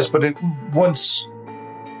 Yes, but once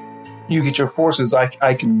you get your forces, I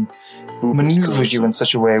can maneuver you in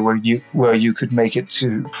such a way where you could make it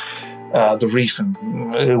to the reef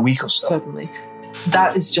in a week or so. Certainly.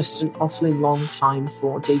 That is just an awfully long time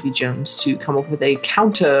for Davy Jones to come up with a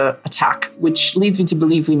counter attack, which leads me to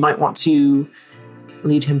believe we might want to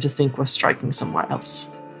lead him to think we're striking somewhere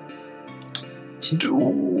else.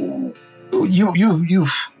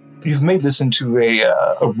 You've made this into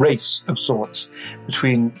a race of sorts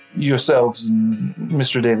between yourselves and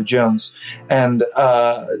Mr. David Jones, and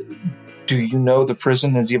do you know the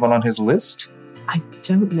prison is even on his list? I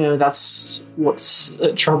don't know. That's what's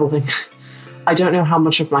troubling. I don't know how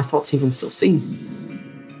much of my thoughts he can still see.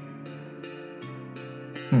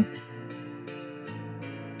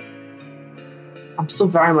 I'm still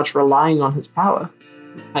very much relying on his power.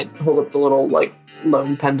 I hold up the little,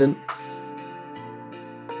 lone pendant.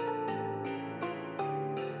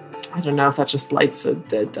 I don't know if that just lights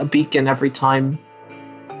a beacon every time.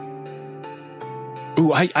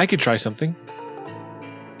 Ooh, I could try something.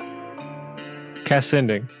 Cast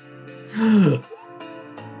sending.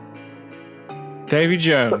 Davy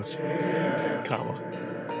Jones. Comma.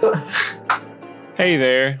 Hey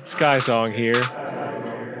there, Sky Song here.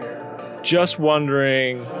 Just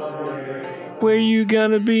wondering, where you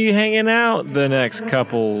gonna be hanging out the next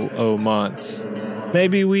couple of months?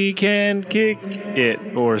 Maybe we can kick it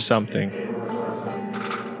or something.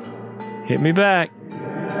 Hit me back.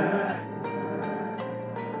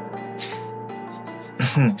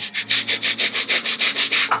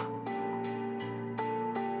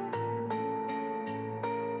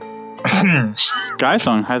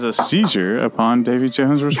 Skysong has a seizure upon Davy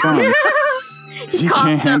Jones' response. He can't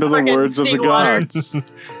Coughs up handle the fucking words of the seawater. gods.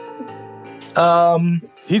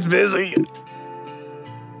 He's busy.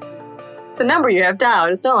 The number you have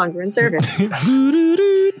dialed is no longer in service. For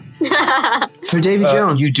Davy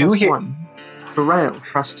Jones, you do press hear- 1. For Rail,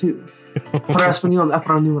 press 2. For Espanol,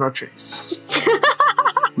 para número 3.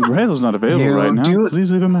 Rail's not available You right now. do-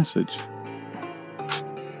 Please leave a message.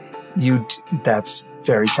 That's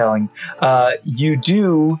very telling. You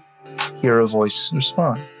do hear a voice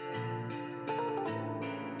respond.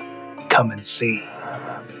 Come and see.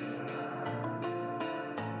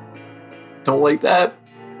 Don't like that.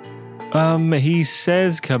 He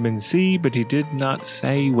says come and see, but he did not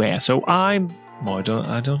say where. So I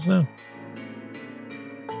don't know.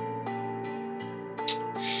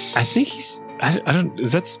 I think I don't.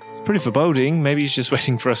 That's it's pretty foreboding. Maybe he's just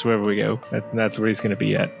waiting for us wherever we go. That's where he's going to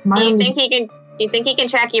be at. Do you think he can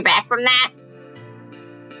track you back from that?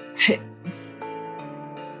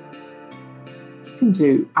 Can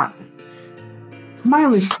do. My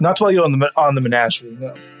only Not while you're on the menagerie.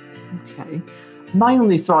 No. okay. My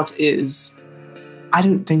only thought is I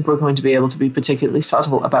don't think we're going to be able to be particularly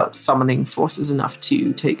subtle about summoning forces enough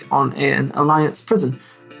to take on an Alliance prison.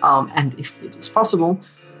 And if it is possible,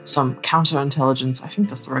 some counterintelligence, I think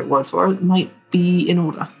that's the right word for it, might be in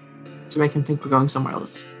order to make him think we're going somewhere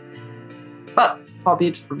else. But far be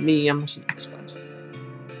it from me, I'm not an expert.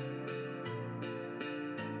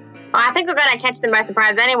 Well, I think we're going to catch them by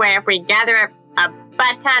surprise anyway if we gather a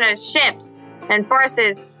butt ton of ships and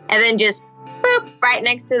forces and then just boop right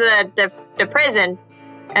next to the prison,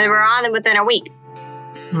 and we're on them within a week.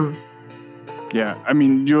 Yeah, I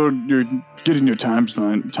mean, you're getting your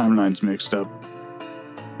timelines mixed up.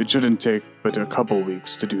 It shouldn't take but a couple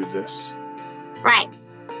weeks to do this. Right.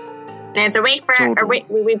 And it's a week for Totally.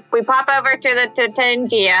 we pop over to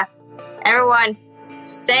Tangia. Everyone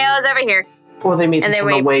sails over here. Or they meet And us then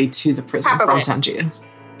on the we way to the prison pop from over. Tangier.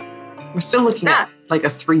 We're still looking at like a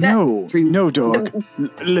three. No, dog.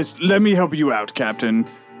 Let me help you out, Captain.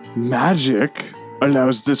 Magic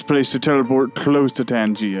allows this place to teleport close to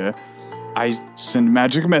Tangia. I send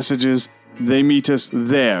magic messages. They meet us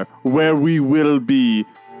there, where we will be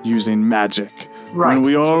using magic. Right. When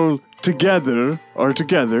we all are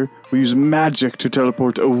together, we use magic to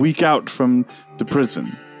teleport a week out from the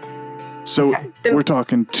prison. So Okay. we're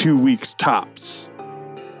talking 2 weeks tops.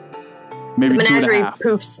 Maybe The 2.5. menagerie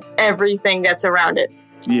poofs everything that's around it.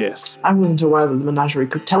 Yes. I wasn't aware that the menagerie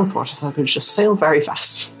could teleport. I thought it could just sail very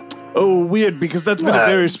fast. Oh, weird, because that's been a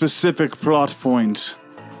very specific plot point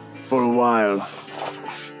for a while.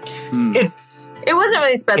 It wasn't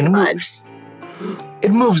really specified.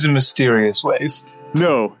 It moves in mysterious ways.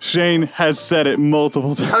 No, Shane has said it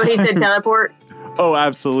multiple times. Oh, he said teleport. Oh,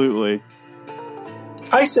 absolutely.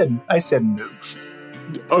 I said move.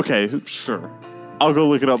 Okay, sure. I'll go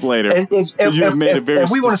look it up later. If made a very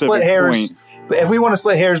we want to split specific hairs, point. if we want to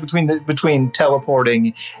split hairs between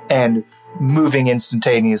teleporting and moving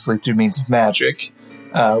instantaneously through means of magic,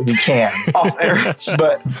 we can. Off air.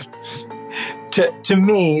 But to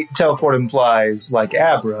me, teleport implies, like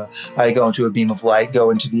Abra, I go into a beam of light,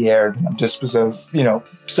 go into the air, then I'm dispossessed,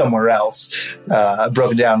 somewhere else,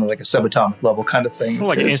 broken down to like a subatomic level kind of thing. More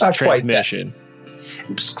like an It's instant not quite that. transmission.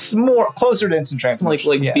 It's more closer to instant It's like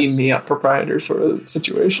transmission. yes. beam me up proprietor sort of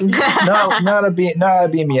situation. not a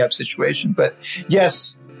beam me up situation, but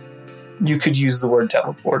yes, you could use the word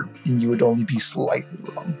teleport, and you would only be slightly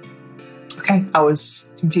wrong. Okay, I was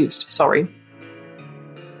confused. Sorry.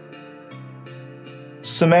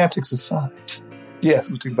 Semantics aside, yes,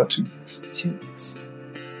 it would take about 2 weeks. 2 weeks.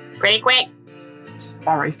 Pretty quick. It's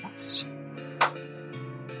very fast.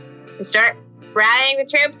 We start rallying the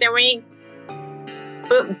troops, and we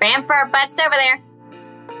bam for our butts over there.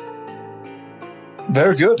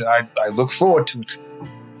 Very good. I look forward to it.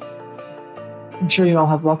 I'm sure you all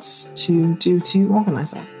have lots to do to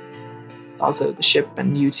organize that. Also, the ship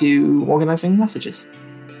and you two organizing messages.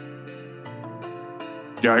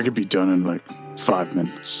 Yeah, I could be done in like 5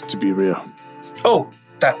 minutes, to be real. Oh,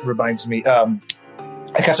 that reminds me. I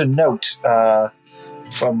got a note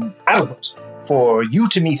from Albert for you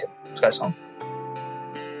to meet him, Skyson.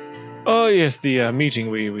 Oh yes, the meeting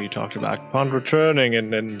we talked about upon returning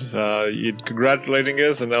and you congratulating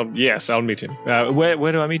us, and yes, I'll meet him.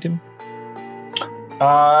 Where do I meet him?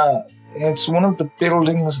 It's one of the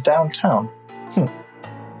buildings downtown.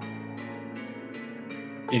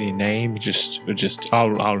 Any name? Just I'll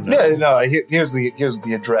know. Yeah, no. Here's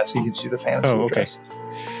the address. He gives you the fantasy Oh, okay. address.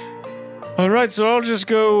 All right, so I'll just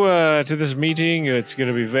go to this meeting. It's going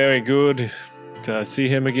to be very good to see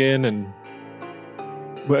him again. And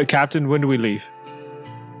Captain, when do we leave?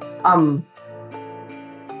 I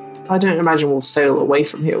don't imagine we'll sail away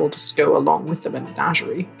from here. We'll just go along with the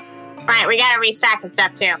menagerie. Right, we gotta restock and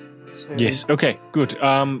stuff too. So, Yes. Okay. Good.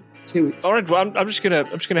 2 weeks. All right. Well, I'm just gonna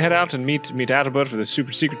head out and meet Adalbert for the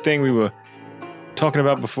super secret thing we were talking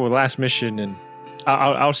about before the last mission, and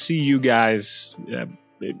I'll see you guys in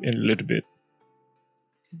a little bit.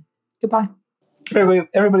 Goodbye.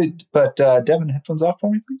 Everybody, but Devin, headphones off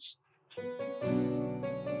for me, please.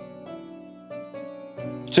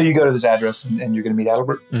 So you go to this address, and you're going to meet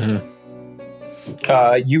Adalbert. Mm-hmm.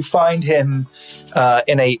 You find him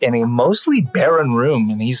in a mostly barren room,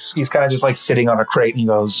 and he's kind of just like sitting on a crate, and he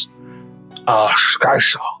goes,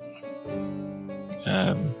 Skysaw.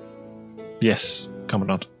 Yes,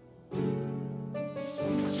 Commandant.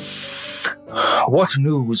 What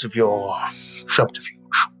news of your subterfuge?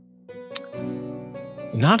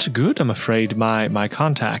 Not good, I'm afraid. My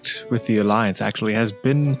contact with the Alliance actually has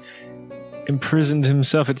been imprisoned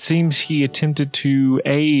himself. It seems he attempted to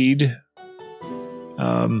aid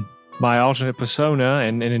my alternate persona,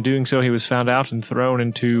 and in doing so he was found out and thrown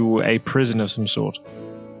into a prison of some sort.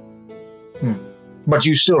 But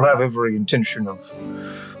you still have every intention of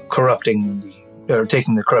corrupting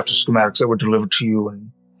taking the corrupted schematics that were delivered to you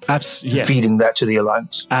and Yes. feeding that to the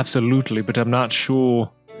Alliance. Absolutely, but I'm not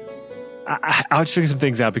sure. I would figure some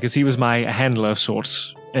things out because he was my handler of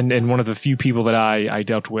sorts, and one of the few people that I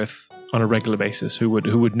dealt with on a regular basis who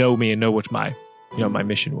would know me and know what my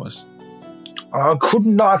mission was. Could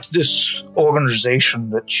not this organization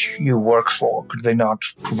that you work for, could they not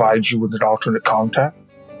provide you with an alternate contact?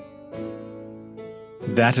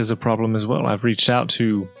 That is a problem as well. I've reached out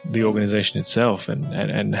to the organization itself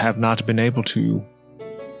and have not been able to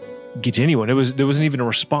get anyone. There wasn't even a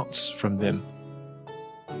response from them,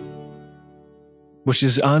 which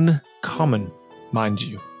is uncommon, mind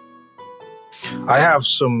you. I have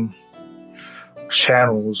some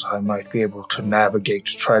channels I might be able to navigate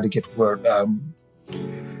to try to get word.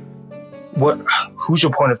 Who's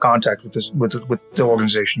your point of contact with this with the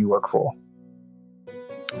organization you work for?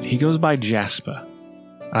 He goes by Jasper.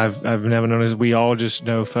 I've never known as we all just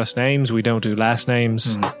know first names. We don't do last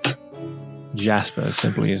names. Jasper is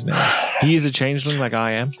simply his name. He is a changeling like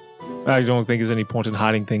I am. I don't think there's any point in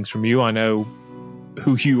hiding things from you. I know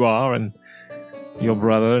who you are and your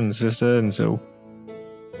brother and sister, and so.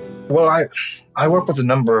 Well, I work with a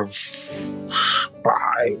number of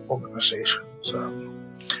spy organizations.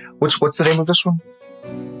 What's the name of this one?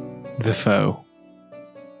 The Foe.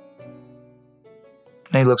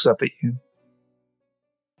 And he looks up at you.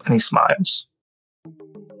 And he smiles.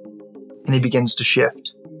 And he begins to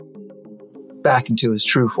shift back into his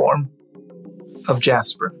true form of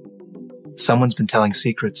Jasper. Someone's been telling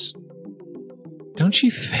secrets. Don't you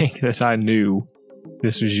think that I knew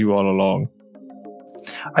this was you all along?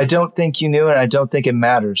 I don't think you knew, and I don't think it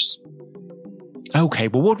matters. Okay,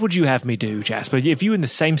 well, what would you have me do, Jasper? If you're in the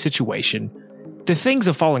same situation, the things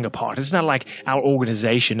are falling apart. It's not like our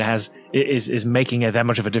organization is making that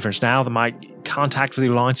much of a difference now. That my contact for the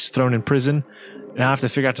Alliance is thrown in prison, and I have to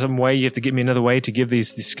figure out some way. You have to give me another way to give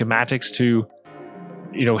these schematics to,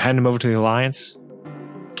 hand them over to the Alliance.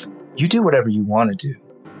 You do whatever you want to do,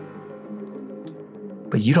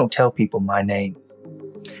 but you don't tell people my name.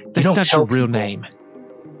 That's not your real name.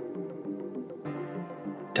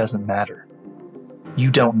 Doesn't matter. You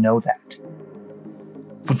don't know that.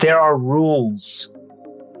 But there are rules.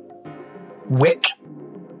 Wick.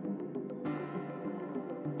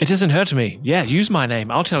 It doesn't hurt me. Yeah, use my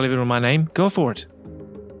name. I'll tell everyone my name. Go for it.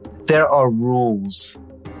 There are rules.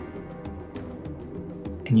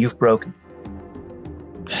 And you've broken.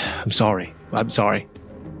 I'm sorry.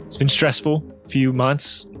 It's been stressful. Few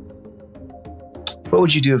months. What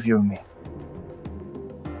would you do if you were me?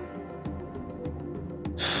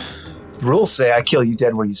 Rules say I kill you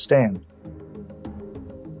dead where you stand.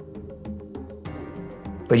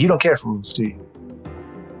 But you don't care for rules, do you?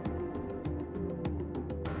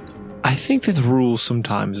 I think that the rules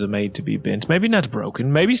sometimes are made to be bent. Maybe not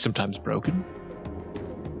broken. Maybe sometimes broken.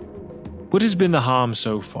 What has been the harm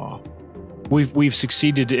so far? We've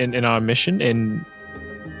succeeded in our mission in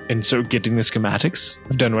sort of getting the schematics.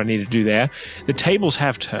 I've done what I need to do there. The tables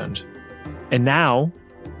have turned. And now,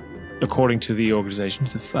 according to the organization,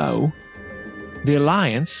 the Foe, the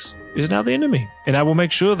Alliance is now the enemy. And I will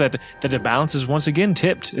make sure that the balance is once again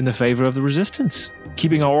tipped in the favor of the Resistance,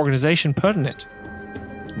 keeping our organization pertinent,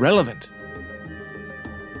 relevant.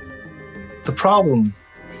 The problem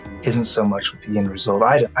isn't so much with the end result.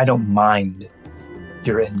 I don't mind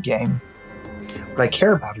your end game. What I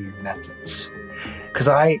care about are your methods. Because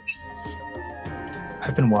I've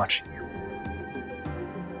been watching you.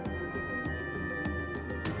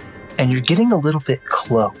 And you're getting a little bit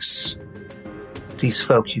close to these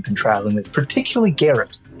folks you've been traveling with, particularly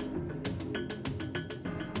Garrett.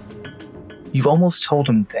 You've almost told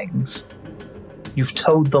him things. You've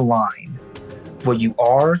towed the line of what you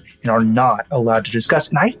are and are not allowed to discuss.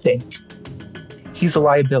 And I think he's a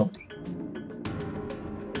liability.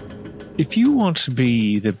 If you want to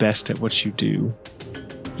be the best at what you do,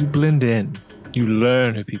 you blend in. You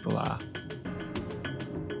learn who people are.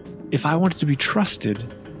 If I wanted to be trusted,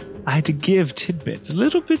 I had to give tidbits,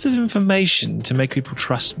 little bits of information to make people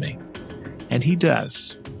trust me. And he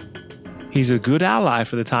does. He's a good ally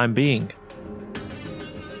for the time being.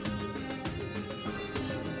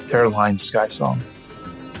 There are lines, Skysong,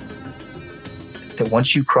 that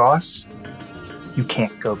once you cross, you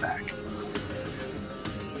can't go back.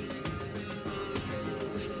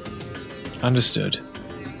 Understood.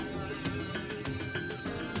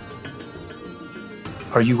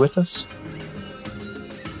 Are you with us?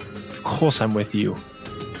 Of course I'm with you.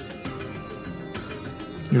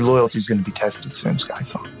 Your loyalty is going to be tested soon,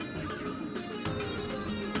 Skysong.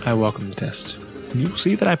 I welcome the test. You'll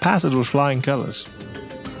see that I pass it with flying colors.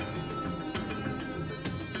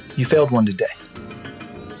 You failed one today.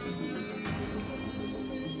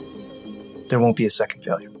 There won't be a second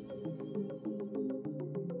failure.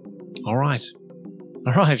 All right.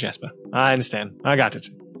 All right, Jasper. I understand. I got it.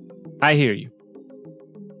 I hear you.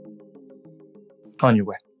 On your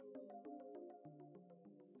way.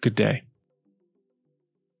 Good day.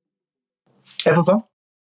 Ethelton,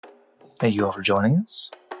 thank you all for joining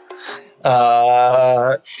us.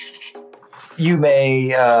 You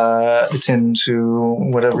may attend to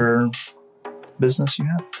whatever business you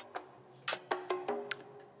have.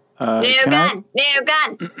 New gun! New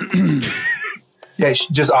gun! Yeah,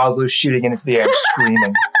 just Oslo shooting into the air,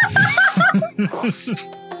 screaming.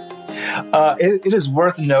 It is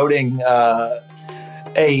worth noting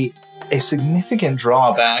a significant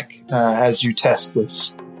drawback as you test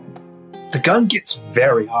this. The gun gets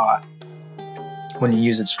very hot when you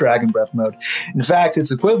use its Dragon Breath mode. In fact, it's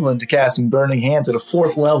equivalent to casting Burning Hands at a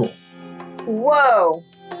 4th level. Whoa!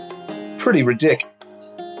 Pretty ridiculous.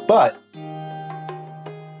 But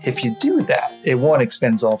if you do that, it 1,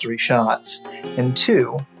 expends all 3 shots, and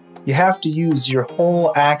 2, you have to use your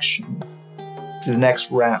whole action to the next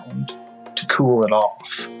round to cool it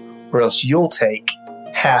off, or else you'll take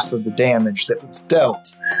half of the damage that was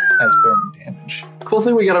dealt as burning damage. Cool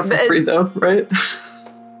thing we got it for free though, right?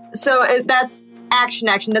 So that's action.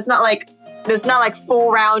 That's not like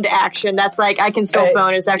full round action. That's like I can still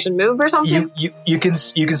bonus action move or something. You can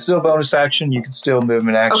still bonus action. You can still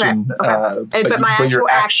movement action. Okay. But my actual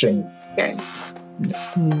action. Okay.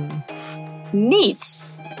 Neat.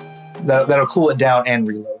 That'll cool it down and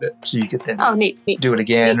reload it, so you could then neat. do it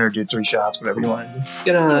again or do 3 shots, whatever you want to do. Just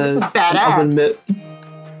get a this is badass. oven mitt.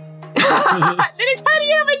 Little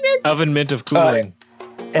tiny oven mitt. Oven mint of cooling.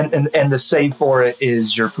 And the save for it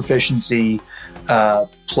is your proficiency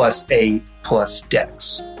plus 8 plus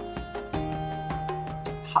dex.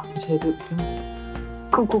 Hot potato.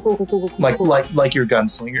 Cool. Like your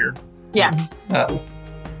gunslinger. Yeah.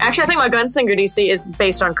 Actually, I think my gunslinger DC is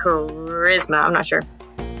based on charisma. I'm not sure.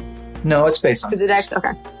 No, it's based on Is it dex?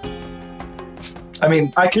 Okay. I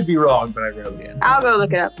mean, I could be wrong, but I rarely am. I'll go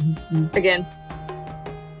look it up again.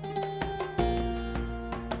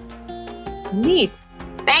 Neat.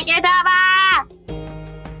 Thank you, Tava!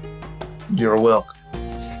 You're welcome.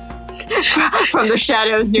 From the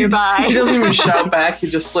shadows nearby. He doesn't even shout back. He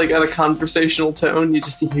just like at a conversational tone. You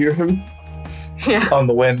just hear him Yeah. On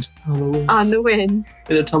the wind. On the wind.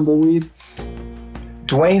 In a tumbleweed.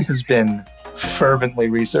 Dwayne has been fervently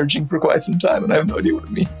researching for quite some time, and I have no idea what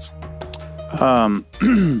it means. I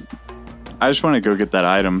just want to go get that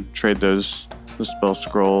item, trade the spell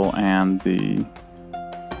scroll and the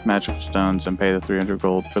magical stones, and pay the 300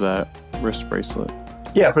 gold for that wrist bracelet.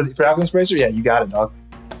 Yeah, for Alchemist Bracer, yeah, you got it, dog.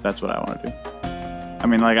 That's what I want to do. I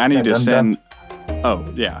mean, like, I need to send...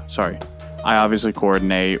 Oh, yeah, sorry. I obviously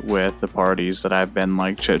coordinate with the parties that I've been,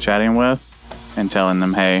 like, chit-chatting with and telling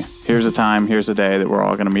them, hey, here's a time, here's a day that we're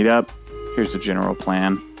all going to meet up. Here's the general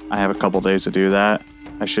plan. I have a couple days to do that.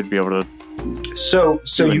 I should be able to... So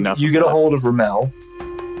you get a hold of Ramel.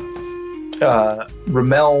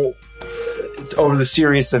 Ramel, over the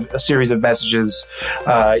series of messages,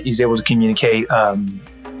 he's able to communicate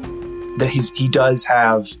that he does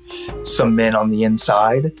have some men on the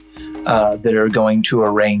inside that are going to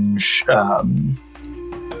arrange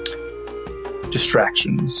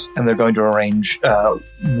distractions, and they're going to arrange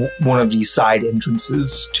one of these side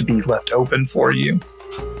entrances to be left open for you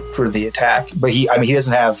for the attack. But he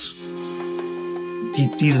doesn't have.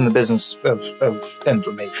 He's in the business of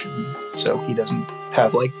information, so he doesn't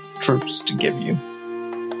have like troops to give you.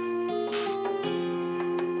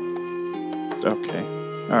 Okay.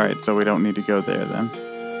 All right, so we don't need to go there then.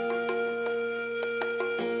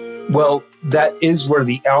 Well, that is where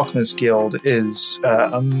the Alchemist Guild is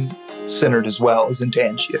centered as well, is in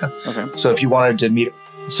Tangia. Okay. So if you wanted to meet...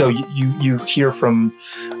 So you hear from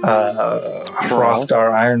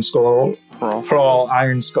Hrothgar Ironskull, Hrawl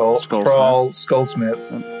Ironskull, Hrawl Skullsmith.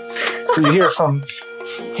 You hear from...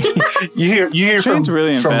 you hear from... Shane's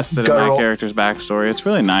really invested in my Guttural. character's backstory. It's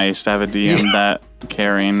really nice to have a DM that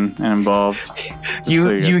caring and involved.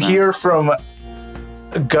 You hear from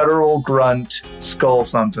Guttural Grunt Skull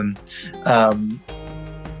something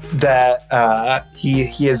that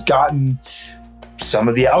he has gotten some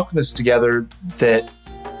of the alchemists together that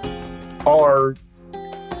are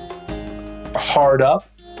hard up,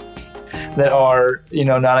 that are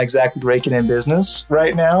not exactly raking in business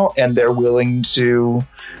right now, and they're willing to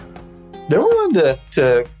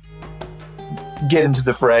get into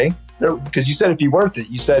the fray. Because you said it'd be worth it.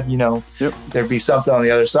 You said, Yep. there'd be something on the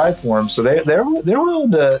other side for them. So they're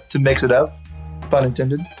willing to mix it up, pun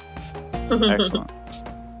intended. Excellent.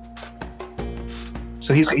 So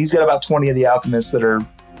So he's got about 20 of the alchemists that are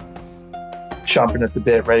chomping at the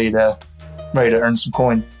bit, ready to earn some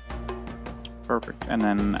coin. Perfect. And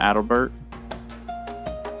then Adalbert.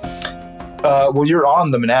 Well, you're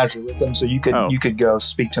on the menagerie with him, so you could go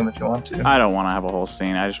speak to him if you want to. I don't want to have a whole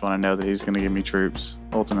scene. I just want to know that he's going to give me troops,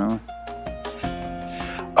 ultimately.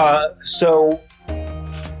 So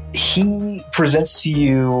he presents to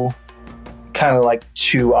you kind of like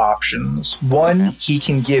two options. One, he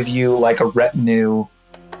can give you like a retinue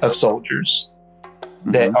of soldiers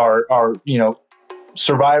that are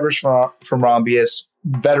survivors from Rombius,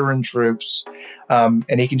 veteran troops,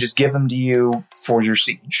 and he can just give them to you for your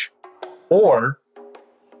siege. Or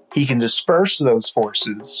he can disperse those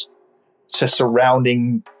forces to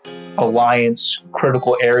surrounding alliance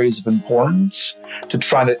critical areas of importance to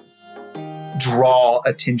try to draw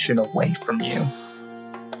attention away from you.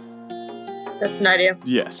 That's an idea.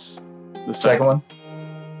 Yes. The Second one?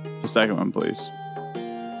 The second one, please.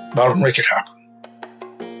 That'll make it happen.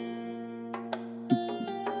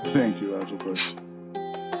 Thank you, Adalbert.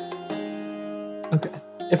 Okay.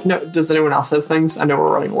 If no, does anyone else have things? I know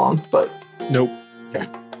we're running long, but Nope.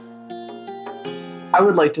 I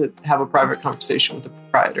would like to have a private conversation with the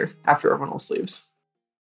proprietor after everyone else leaves.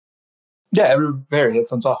 Yeah, very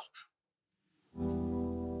headphones off.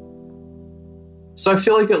 So I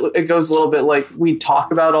feel like it goes a little bit like we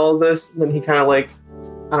talk about all of this, and then he kind of like,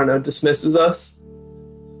 I don't know, dismisses us,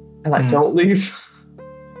 and I don't leave.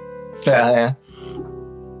 Yeah.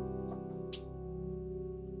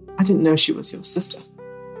 I didn't know she was your sister.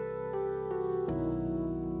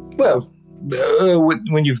 Well,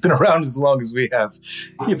 when you've been around as long as we have,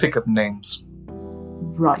 you pick up names.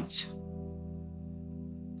 Right.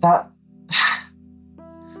 That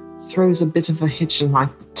throws a bit of a hitch in my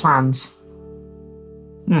plans.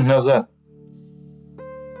 How's that?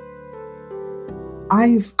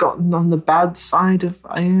 I've gotten on the bad side of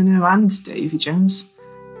Iono and Davy Jones.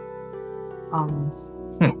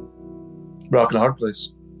 Rock and a hard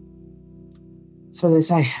place. So they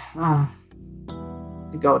say.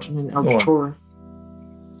 The god in an Eldritch.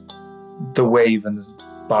 The wave in the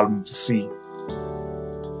bottom of the sea.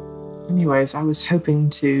 Anyways, I was hoping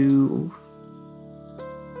to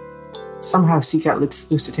somehow seek out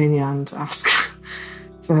Lusitania and ask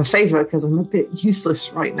for her favor, because I'm a bit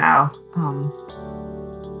useless right now.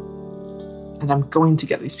 And I'm going to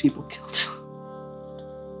get these people killed.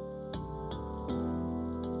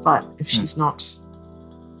 But if she's not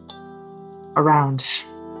around,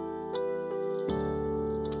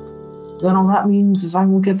 then all that means is I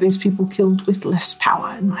will get these people killed with less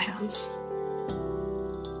power in my hands.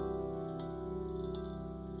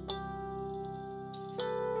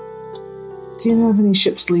 Do you know of any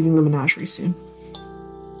ships leaving the menagerie soon?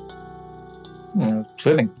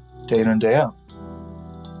 Plenty. Day in and day out.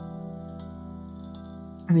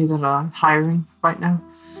 Any that are hiring right now?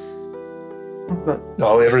 But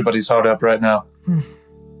everybody's hard up right now.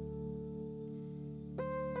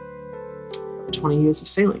 20 years of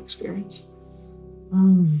sailing experience.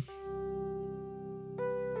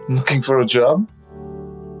 Looking for a job?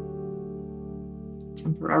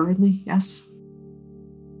 Temporarily, yes.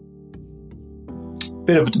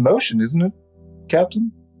 Bit of a demotion, isn't it,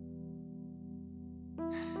 Captain?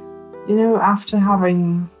 You know, after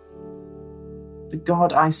having the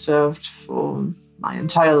god I served for my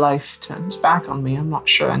entire life turn his back on me, I'm not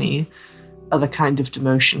sure any other kind of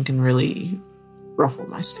demotion can really ruffle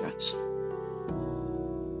my skirts.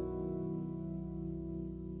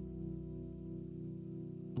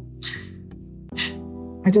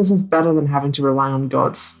 I deserve better than having to rely on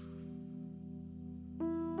gods.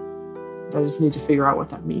 I just need to figure out what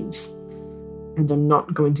that means. And I'm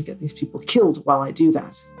not going to get these people killed while I do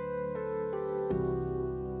that.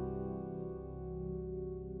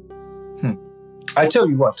 I tell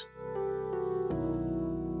you what.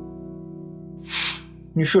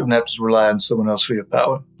 You shouldn't have to rely on someone else for your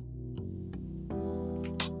power.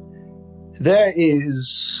 There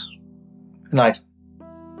is an item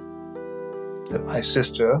that my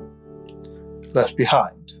sister left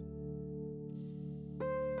behind.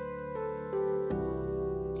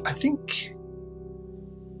 I think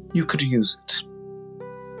you could use it.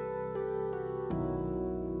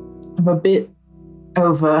 I'm a bit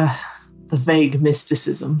over the vague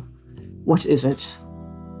mysticism. What is it?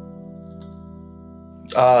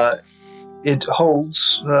 It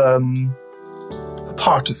holds a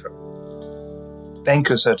part of her.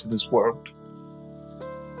 Anchors her to this world.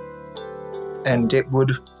 And it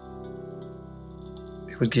would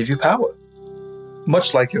give you power.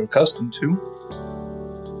 Much like you're accustomed to.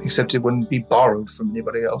 Except it wouldn't be borrowed from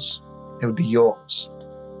anybody else. It would be yours.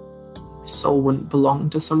 My soul wouldn't belong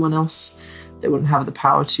to someone else. They wouldn't have the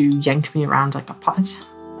power to yank me around like a puppet.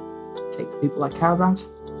 Take the people I care about.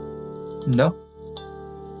 No.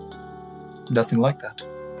 Nothing like that.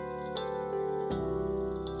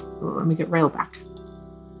 Well, let me get Rail back.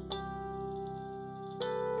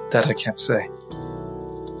 That I can't say.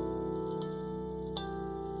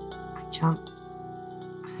 I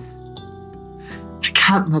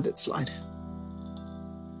can't let it slide.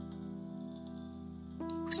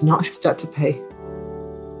 It was not his debt to pay.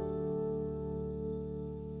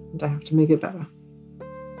 And I have to make it better.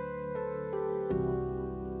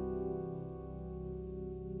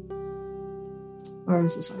 Where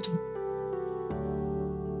is this item?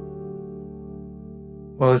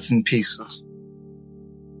 Well, it's in pieces.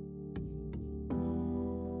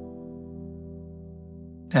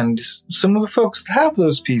 And some of the folks that have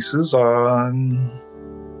those pieces are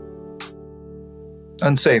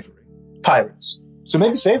unsavory. Pirates. So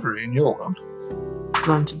maybe savory in your world.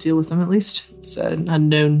 Learn to deal with them at least. It's an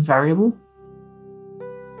unknown variable.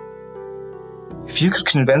 If you could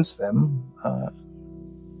convince them,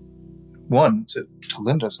 one, to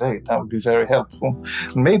lend us aid, that would be very helpful.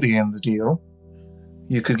 Maybe in the deal,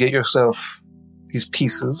 you could get yourself these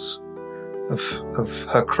pieces of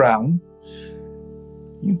her crown.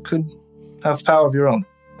 You could have power of your own.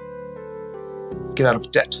 Get out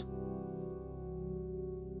of debt.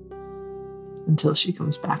 Until she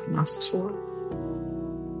comes back and asks for it.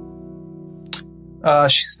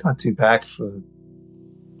 She's not due back for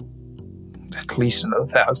at least another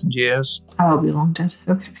 1,000 years. I'll be long dead.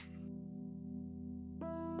 Okay.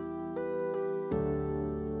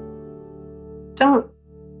 Don't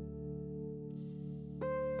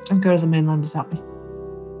go to the mainland without me.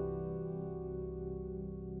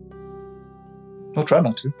 I'll try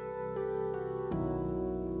not to.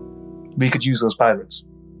 We could use those pirates.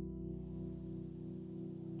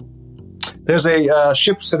 There's a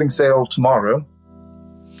ship setting sail tomorrow.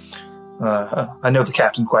 I know the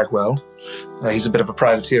captain quite well. He's a bit of a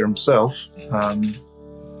privateer himself. I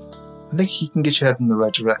think he can get you headed in the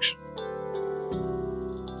right direction.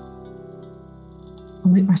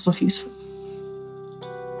 I'll make myself useful.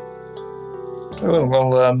 Well,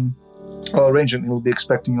 I'll arrange it and he'll be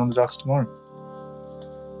expecting you on the docks tomorrow.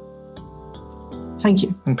 Thank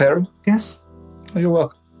you. And Perry? Yes? Oh, you're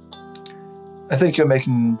welcome. I think you're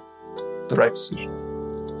making the right decision.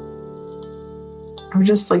 I would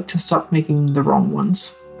just like to stop making the wrong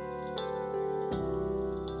ones.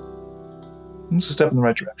 It's a step in the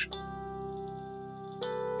right direction.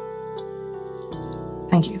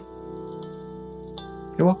 Thank you.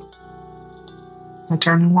 You're welcome. I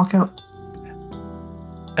turn and walk out.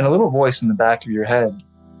 And a little voice in the back of your head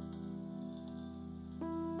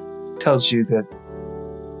tells you that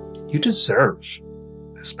you deserve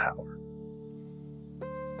this power.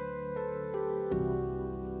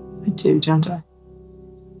 I do, don't I?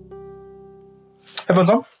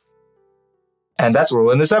 Everyone's on? And that's where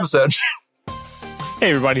we'll end this episode. Hey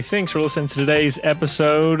everybody, thanks for listening to today's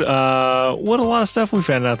episode. What a lot of stuff we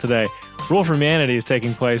found out today. Roll for Humanity is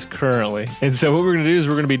taking place currently. And so what we're going to do is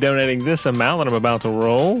we're going to be donating this amount that I'm about to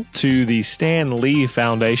roll to the Stan Lee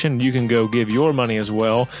Foundation. You can go give your money as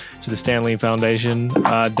well to the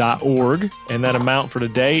StanLeeFoundation.org. And that amount for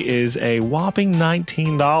today is a whopping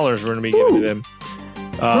 $19 we're going to be giving to them.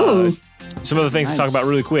 Some other things to talk about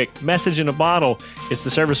really quick. Message in a Bottle. It's the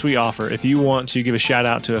service we offer. If you want to give a shout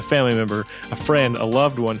out to a family member, a friend, a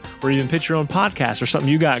loved one, or even pitch your own podcast or something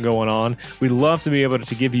you got going on, we'd love to be able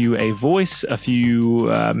to give you a voice, a few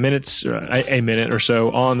minutes, a minute or so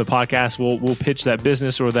on the podcast. We'll pitch that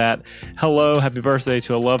business or that hello, happy birthday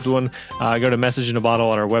to a loved one. Go to Message in a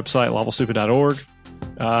Bottle at our website, lavalstupid.org.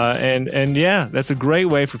 And yeah, that's a great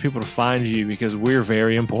way for people to find you because we're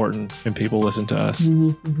very important and people listen to us.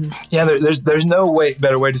 Yeah, there's no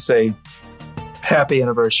better way to say happy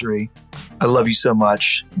anniversary, I love you so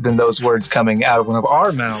much, than those words coming out of one of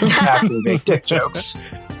our mouths after we make dick jokes.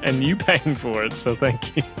 And you paying for it, so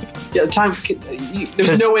thank you. Yeah,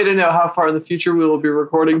 there's no way to know how far in the future we will be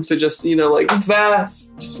recording, so just, like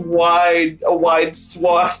vast, just a wide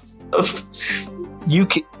swath of... You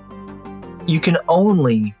can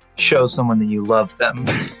only show someone that you love them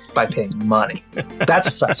by paying money. That's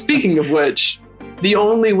a fact. Speaking of which, the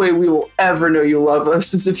only way we will ever know you love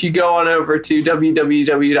us is if you go on over to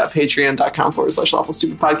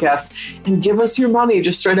www.patreon.com/LawfulStupidPodcast and give us your money.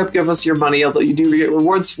 Just straight up give us your money, although you do get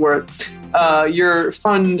rewards for it. Your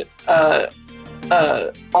fun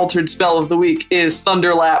altered spell of the week is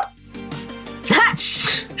Thunderlap.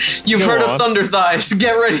 You've heard of Thunder Thighs.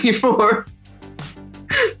 Get ready for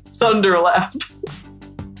Thunderlap.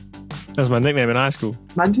 That's my nickname in high school.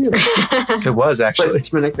 Mine too. It was, actually. But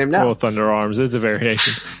it's my nickname now. Well, Thunder Arms. It's a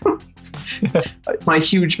variation. My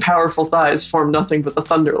huge, powerful thighs form nothing but the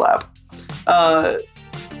thunder lap.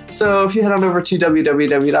 So if you head on over to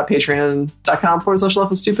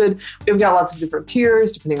www.patreon.com/LawfulStupid, we've got lots of different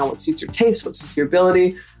tiers depending on what suits your taste, what suits your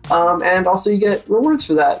ability, and also you get rewards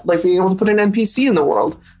for that, like being able to put an NPC in the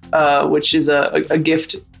world, which is a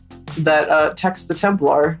gift that Tex the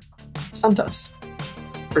Templar sent us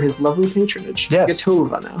for his lovely patronage. Yes. You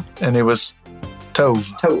get Tova now. And it was Tove.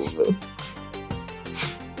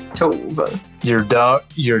 Tova. You're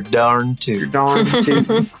darn too. Darn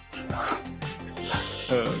too.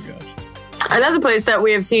 Oh gosh. Another place that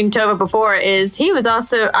we have seen Tova before is he was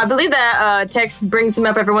also, I believe that Tex brings him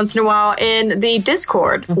up every once in a while in the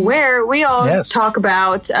Discord, where we all talk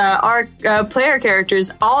about our player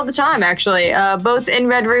characters all the time, actually. Both in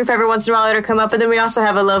Red Roof, every once in a while it'll come up, but then we also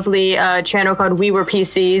have a lovely channel called We Were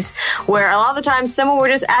PCs, where a lot of the time someone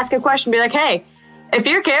would just ask a question, be like, hey, if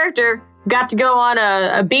your character got to go on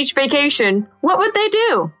a beach vacation, what would they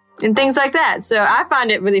do? And things like that. So I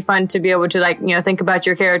find it really fun to be able to, like, think about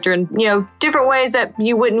your character in, different ways that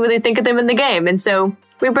you wouldn't really think of them in the game. And so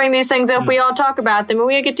we bring these things up, we all talk about them, and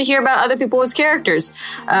we get to hear about other people's characters.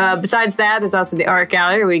 Besides that, there's also the art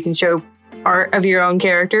gallery where you can show art of your own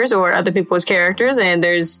characters or other people's characters. And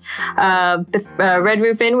there's the Red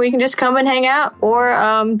Roof Inn where you can just come and hang out or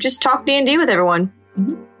just talk D&D with everyone.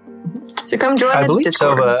 So come join the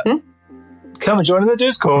Discord. Come and join the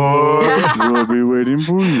Discord. We'll be waiting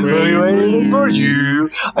for you. We'll be waiting for you.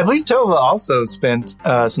 I believe Tova also spent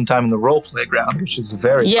some time in the role playground, which is a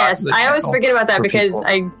very yes. I always forget about that because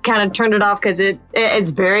I kind of turned it off because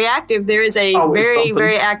it's very active. There is a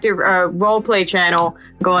very active role play channel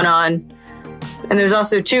going on, and there's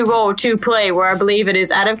also 2 Roll 2 Play where I believe it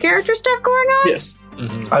is out of character stuff going on. Yes,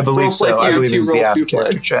 I believe so. I believe it's the out of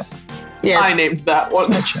character chat. Yes. I named that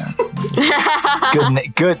one.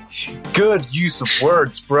 Good use of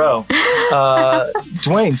words, bro.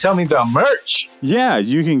 Dwayne, tell me about merch. Yeah,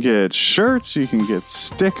 you can get shirts, you can get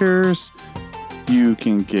stickers, you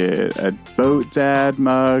can get a Boat Dad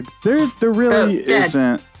mug. There really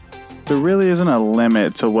isn't a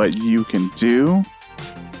limit to what you can do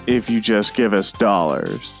if you just give us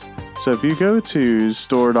dollars. So if you go to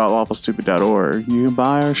store.lawfulstupid.org, you can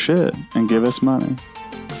buy our shit and give us money.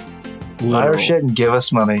 Buy our shit and give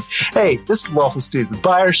us money. Hey, this is Lawful Stupid.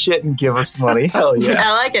 Buy our shit and give us money. Hell yeah.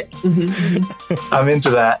 I like it. I'm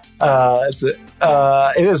into that.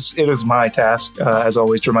 It is my task, as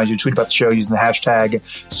always, to remind you to tweet about the show using the hashtag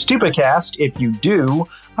StupidCast. If you do,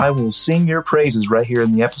 I will sing your praises right here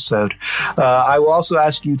in the episode. I will also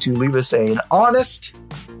ask you to leave us an honest,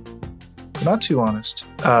 not too honest,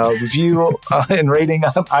 review and rating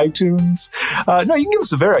on iTunes. No, you can give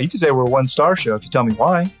us you can say we're a 1-star show if you tell me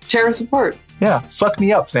why. Tear us apart. Yeah, fuck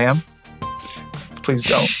me up, fam. Please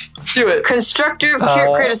don't. Do it. Constructive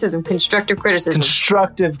criticism. Constructive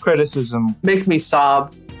criticism. Make me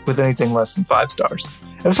sob. With anything less than 5 stars.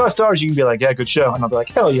 If it's 5 stars, you can be like, yeah, good show. And I'll be like,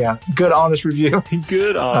 hell yeah, good, honest review.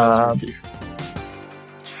 Good, honest review.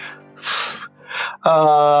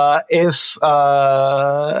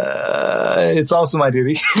 It's also my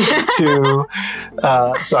duty to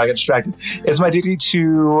sorry, I got distracted. It's my duty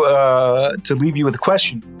to leave you with a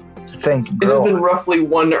question to think and it has grow been on. roughly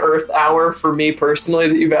 1 Earth hour for me personally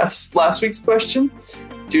that you've asked last week's question.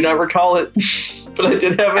 Do not recall it, but I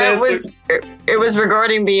did have an answer. It was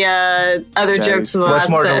regarding the other jokes from the What's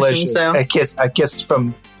last more session. delicious, So. a kiss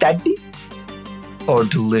from daddy or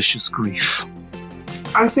delicious grief?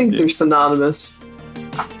 I think they're synonymous.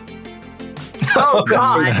 Oh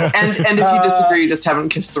God! And if you disagree, you just haven't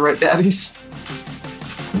kissed the right daddies.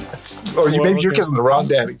 Or maybe you're kissing the wrong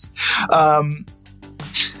daddies. That's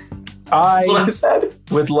what I said.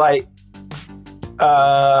 Would like.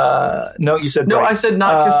 No, you said no. right. I said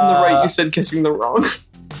not kissing the right. You said kissing the wrong.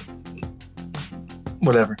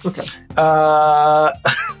 Whatever. Okay.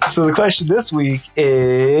 So the question this week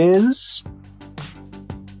is,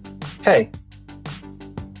 hey,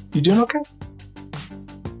 you doing okay?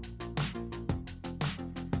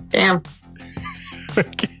 Damn.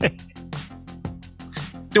 Okay.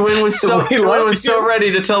 Dwayne was so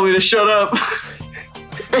ready to tell me to shut up.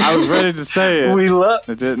 I was ready to say it.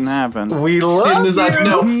 It didn't happen. We love See in his eyes,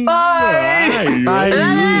 no. Bye.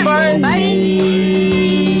 Bye.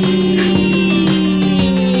 Bye.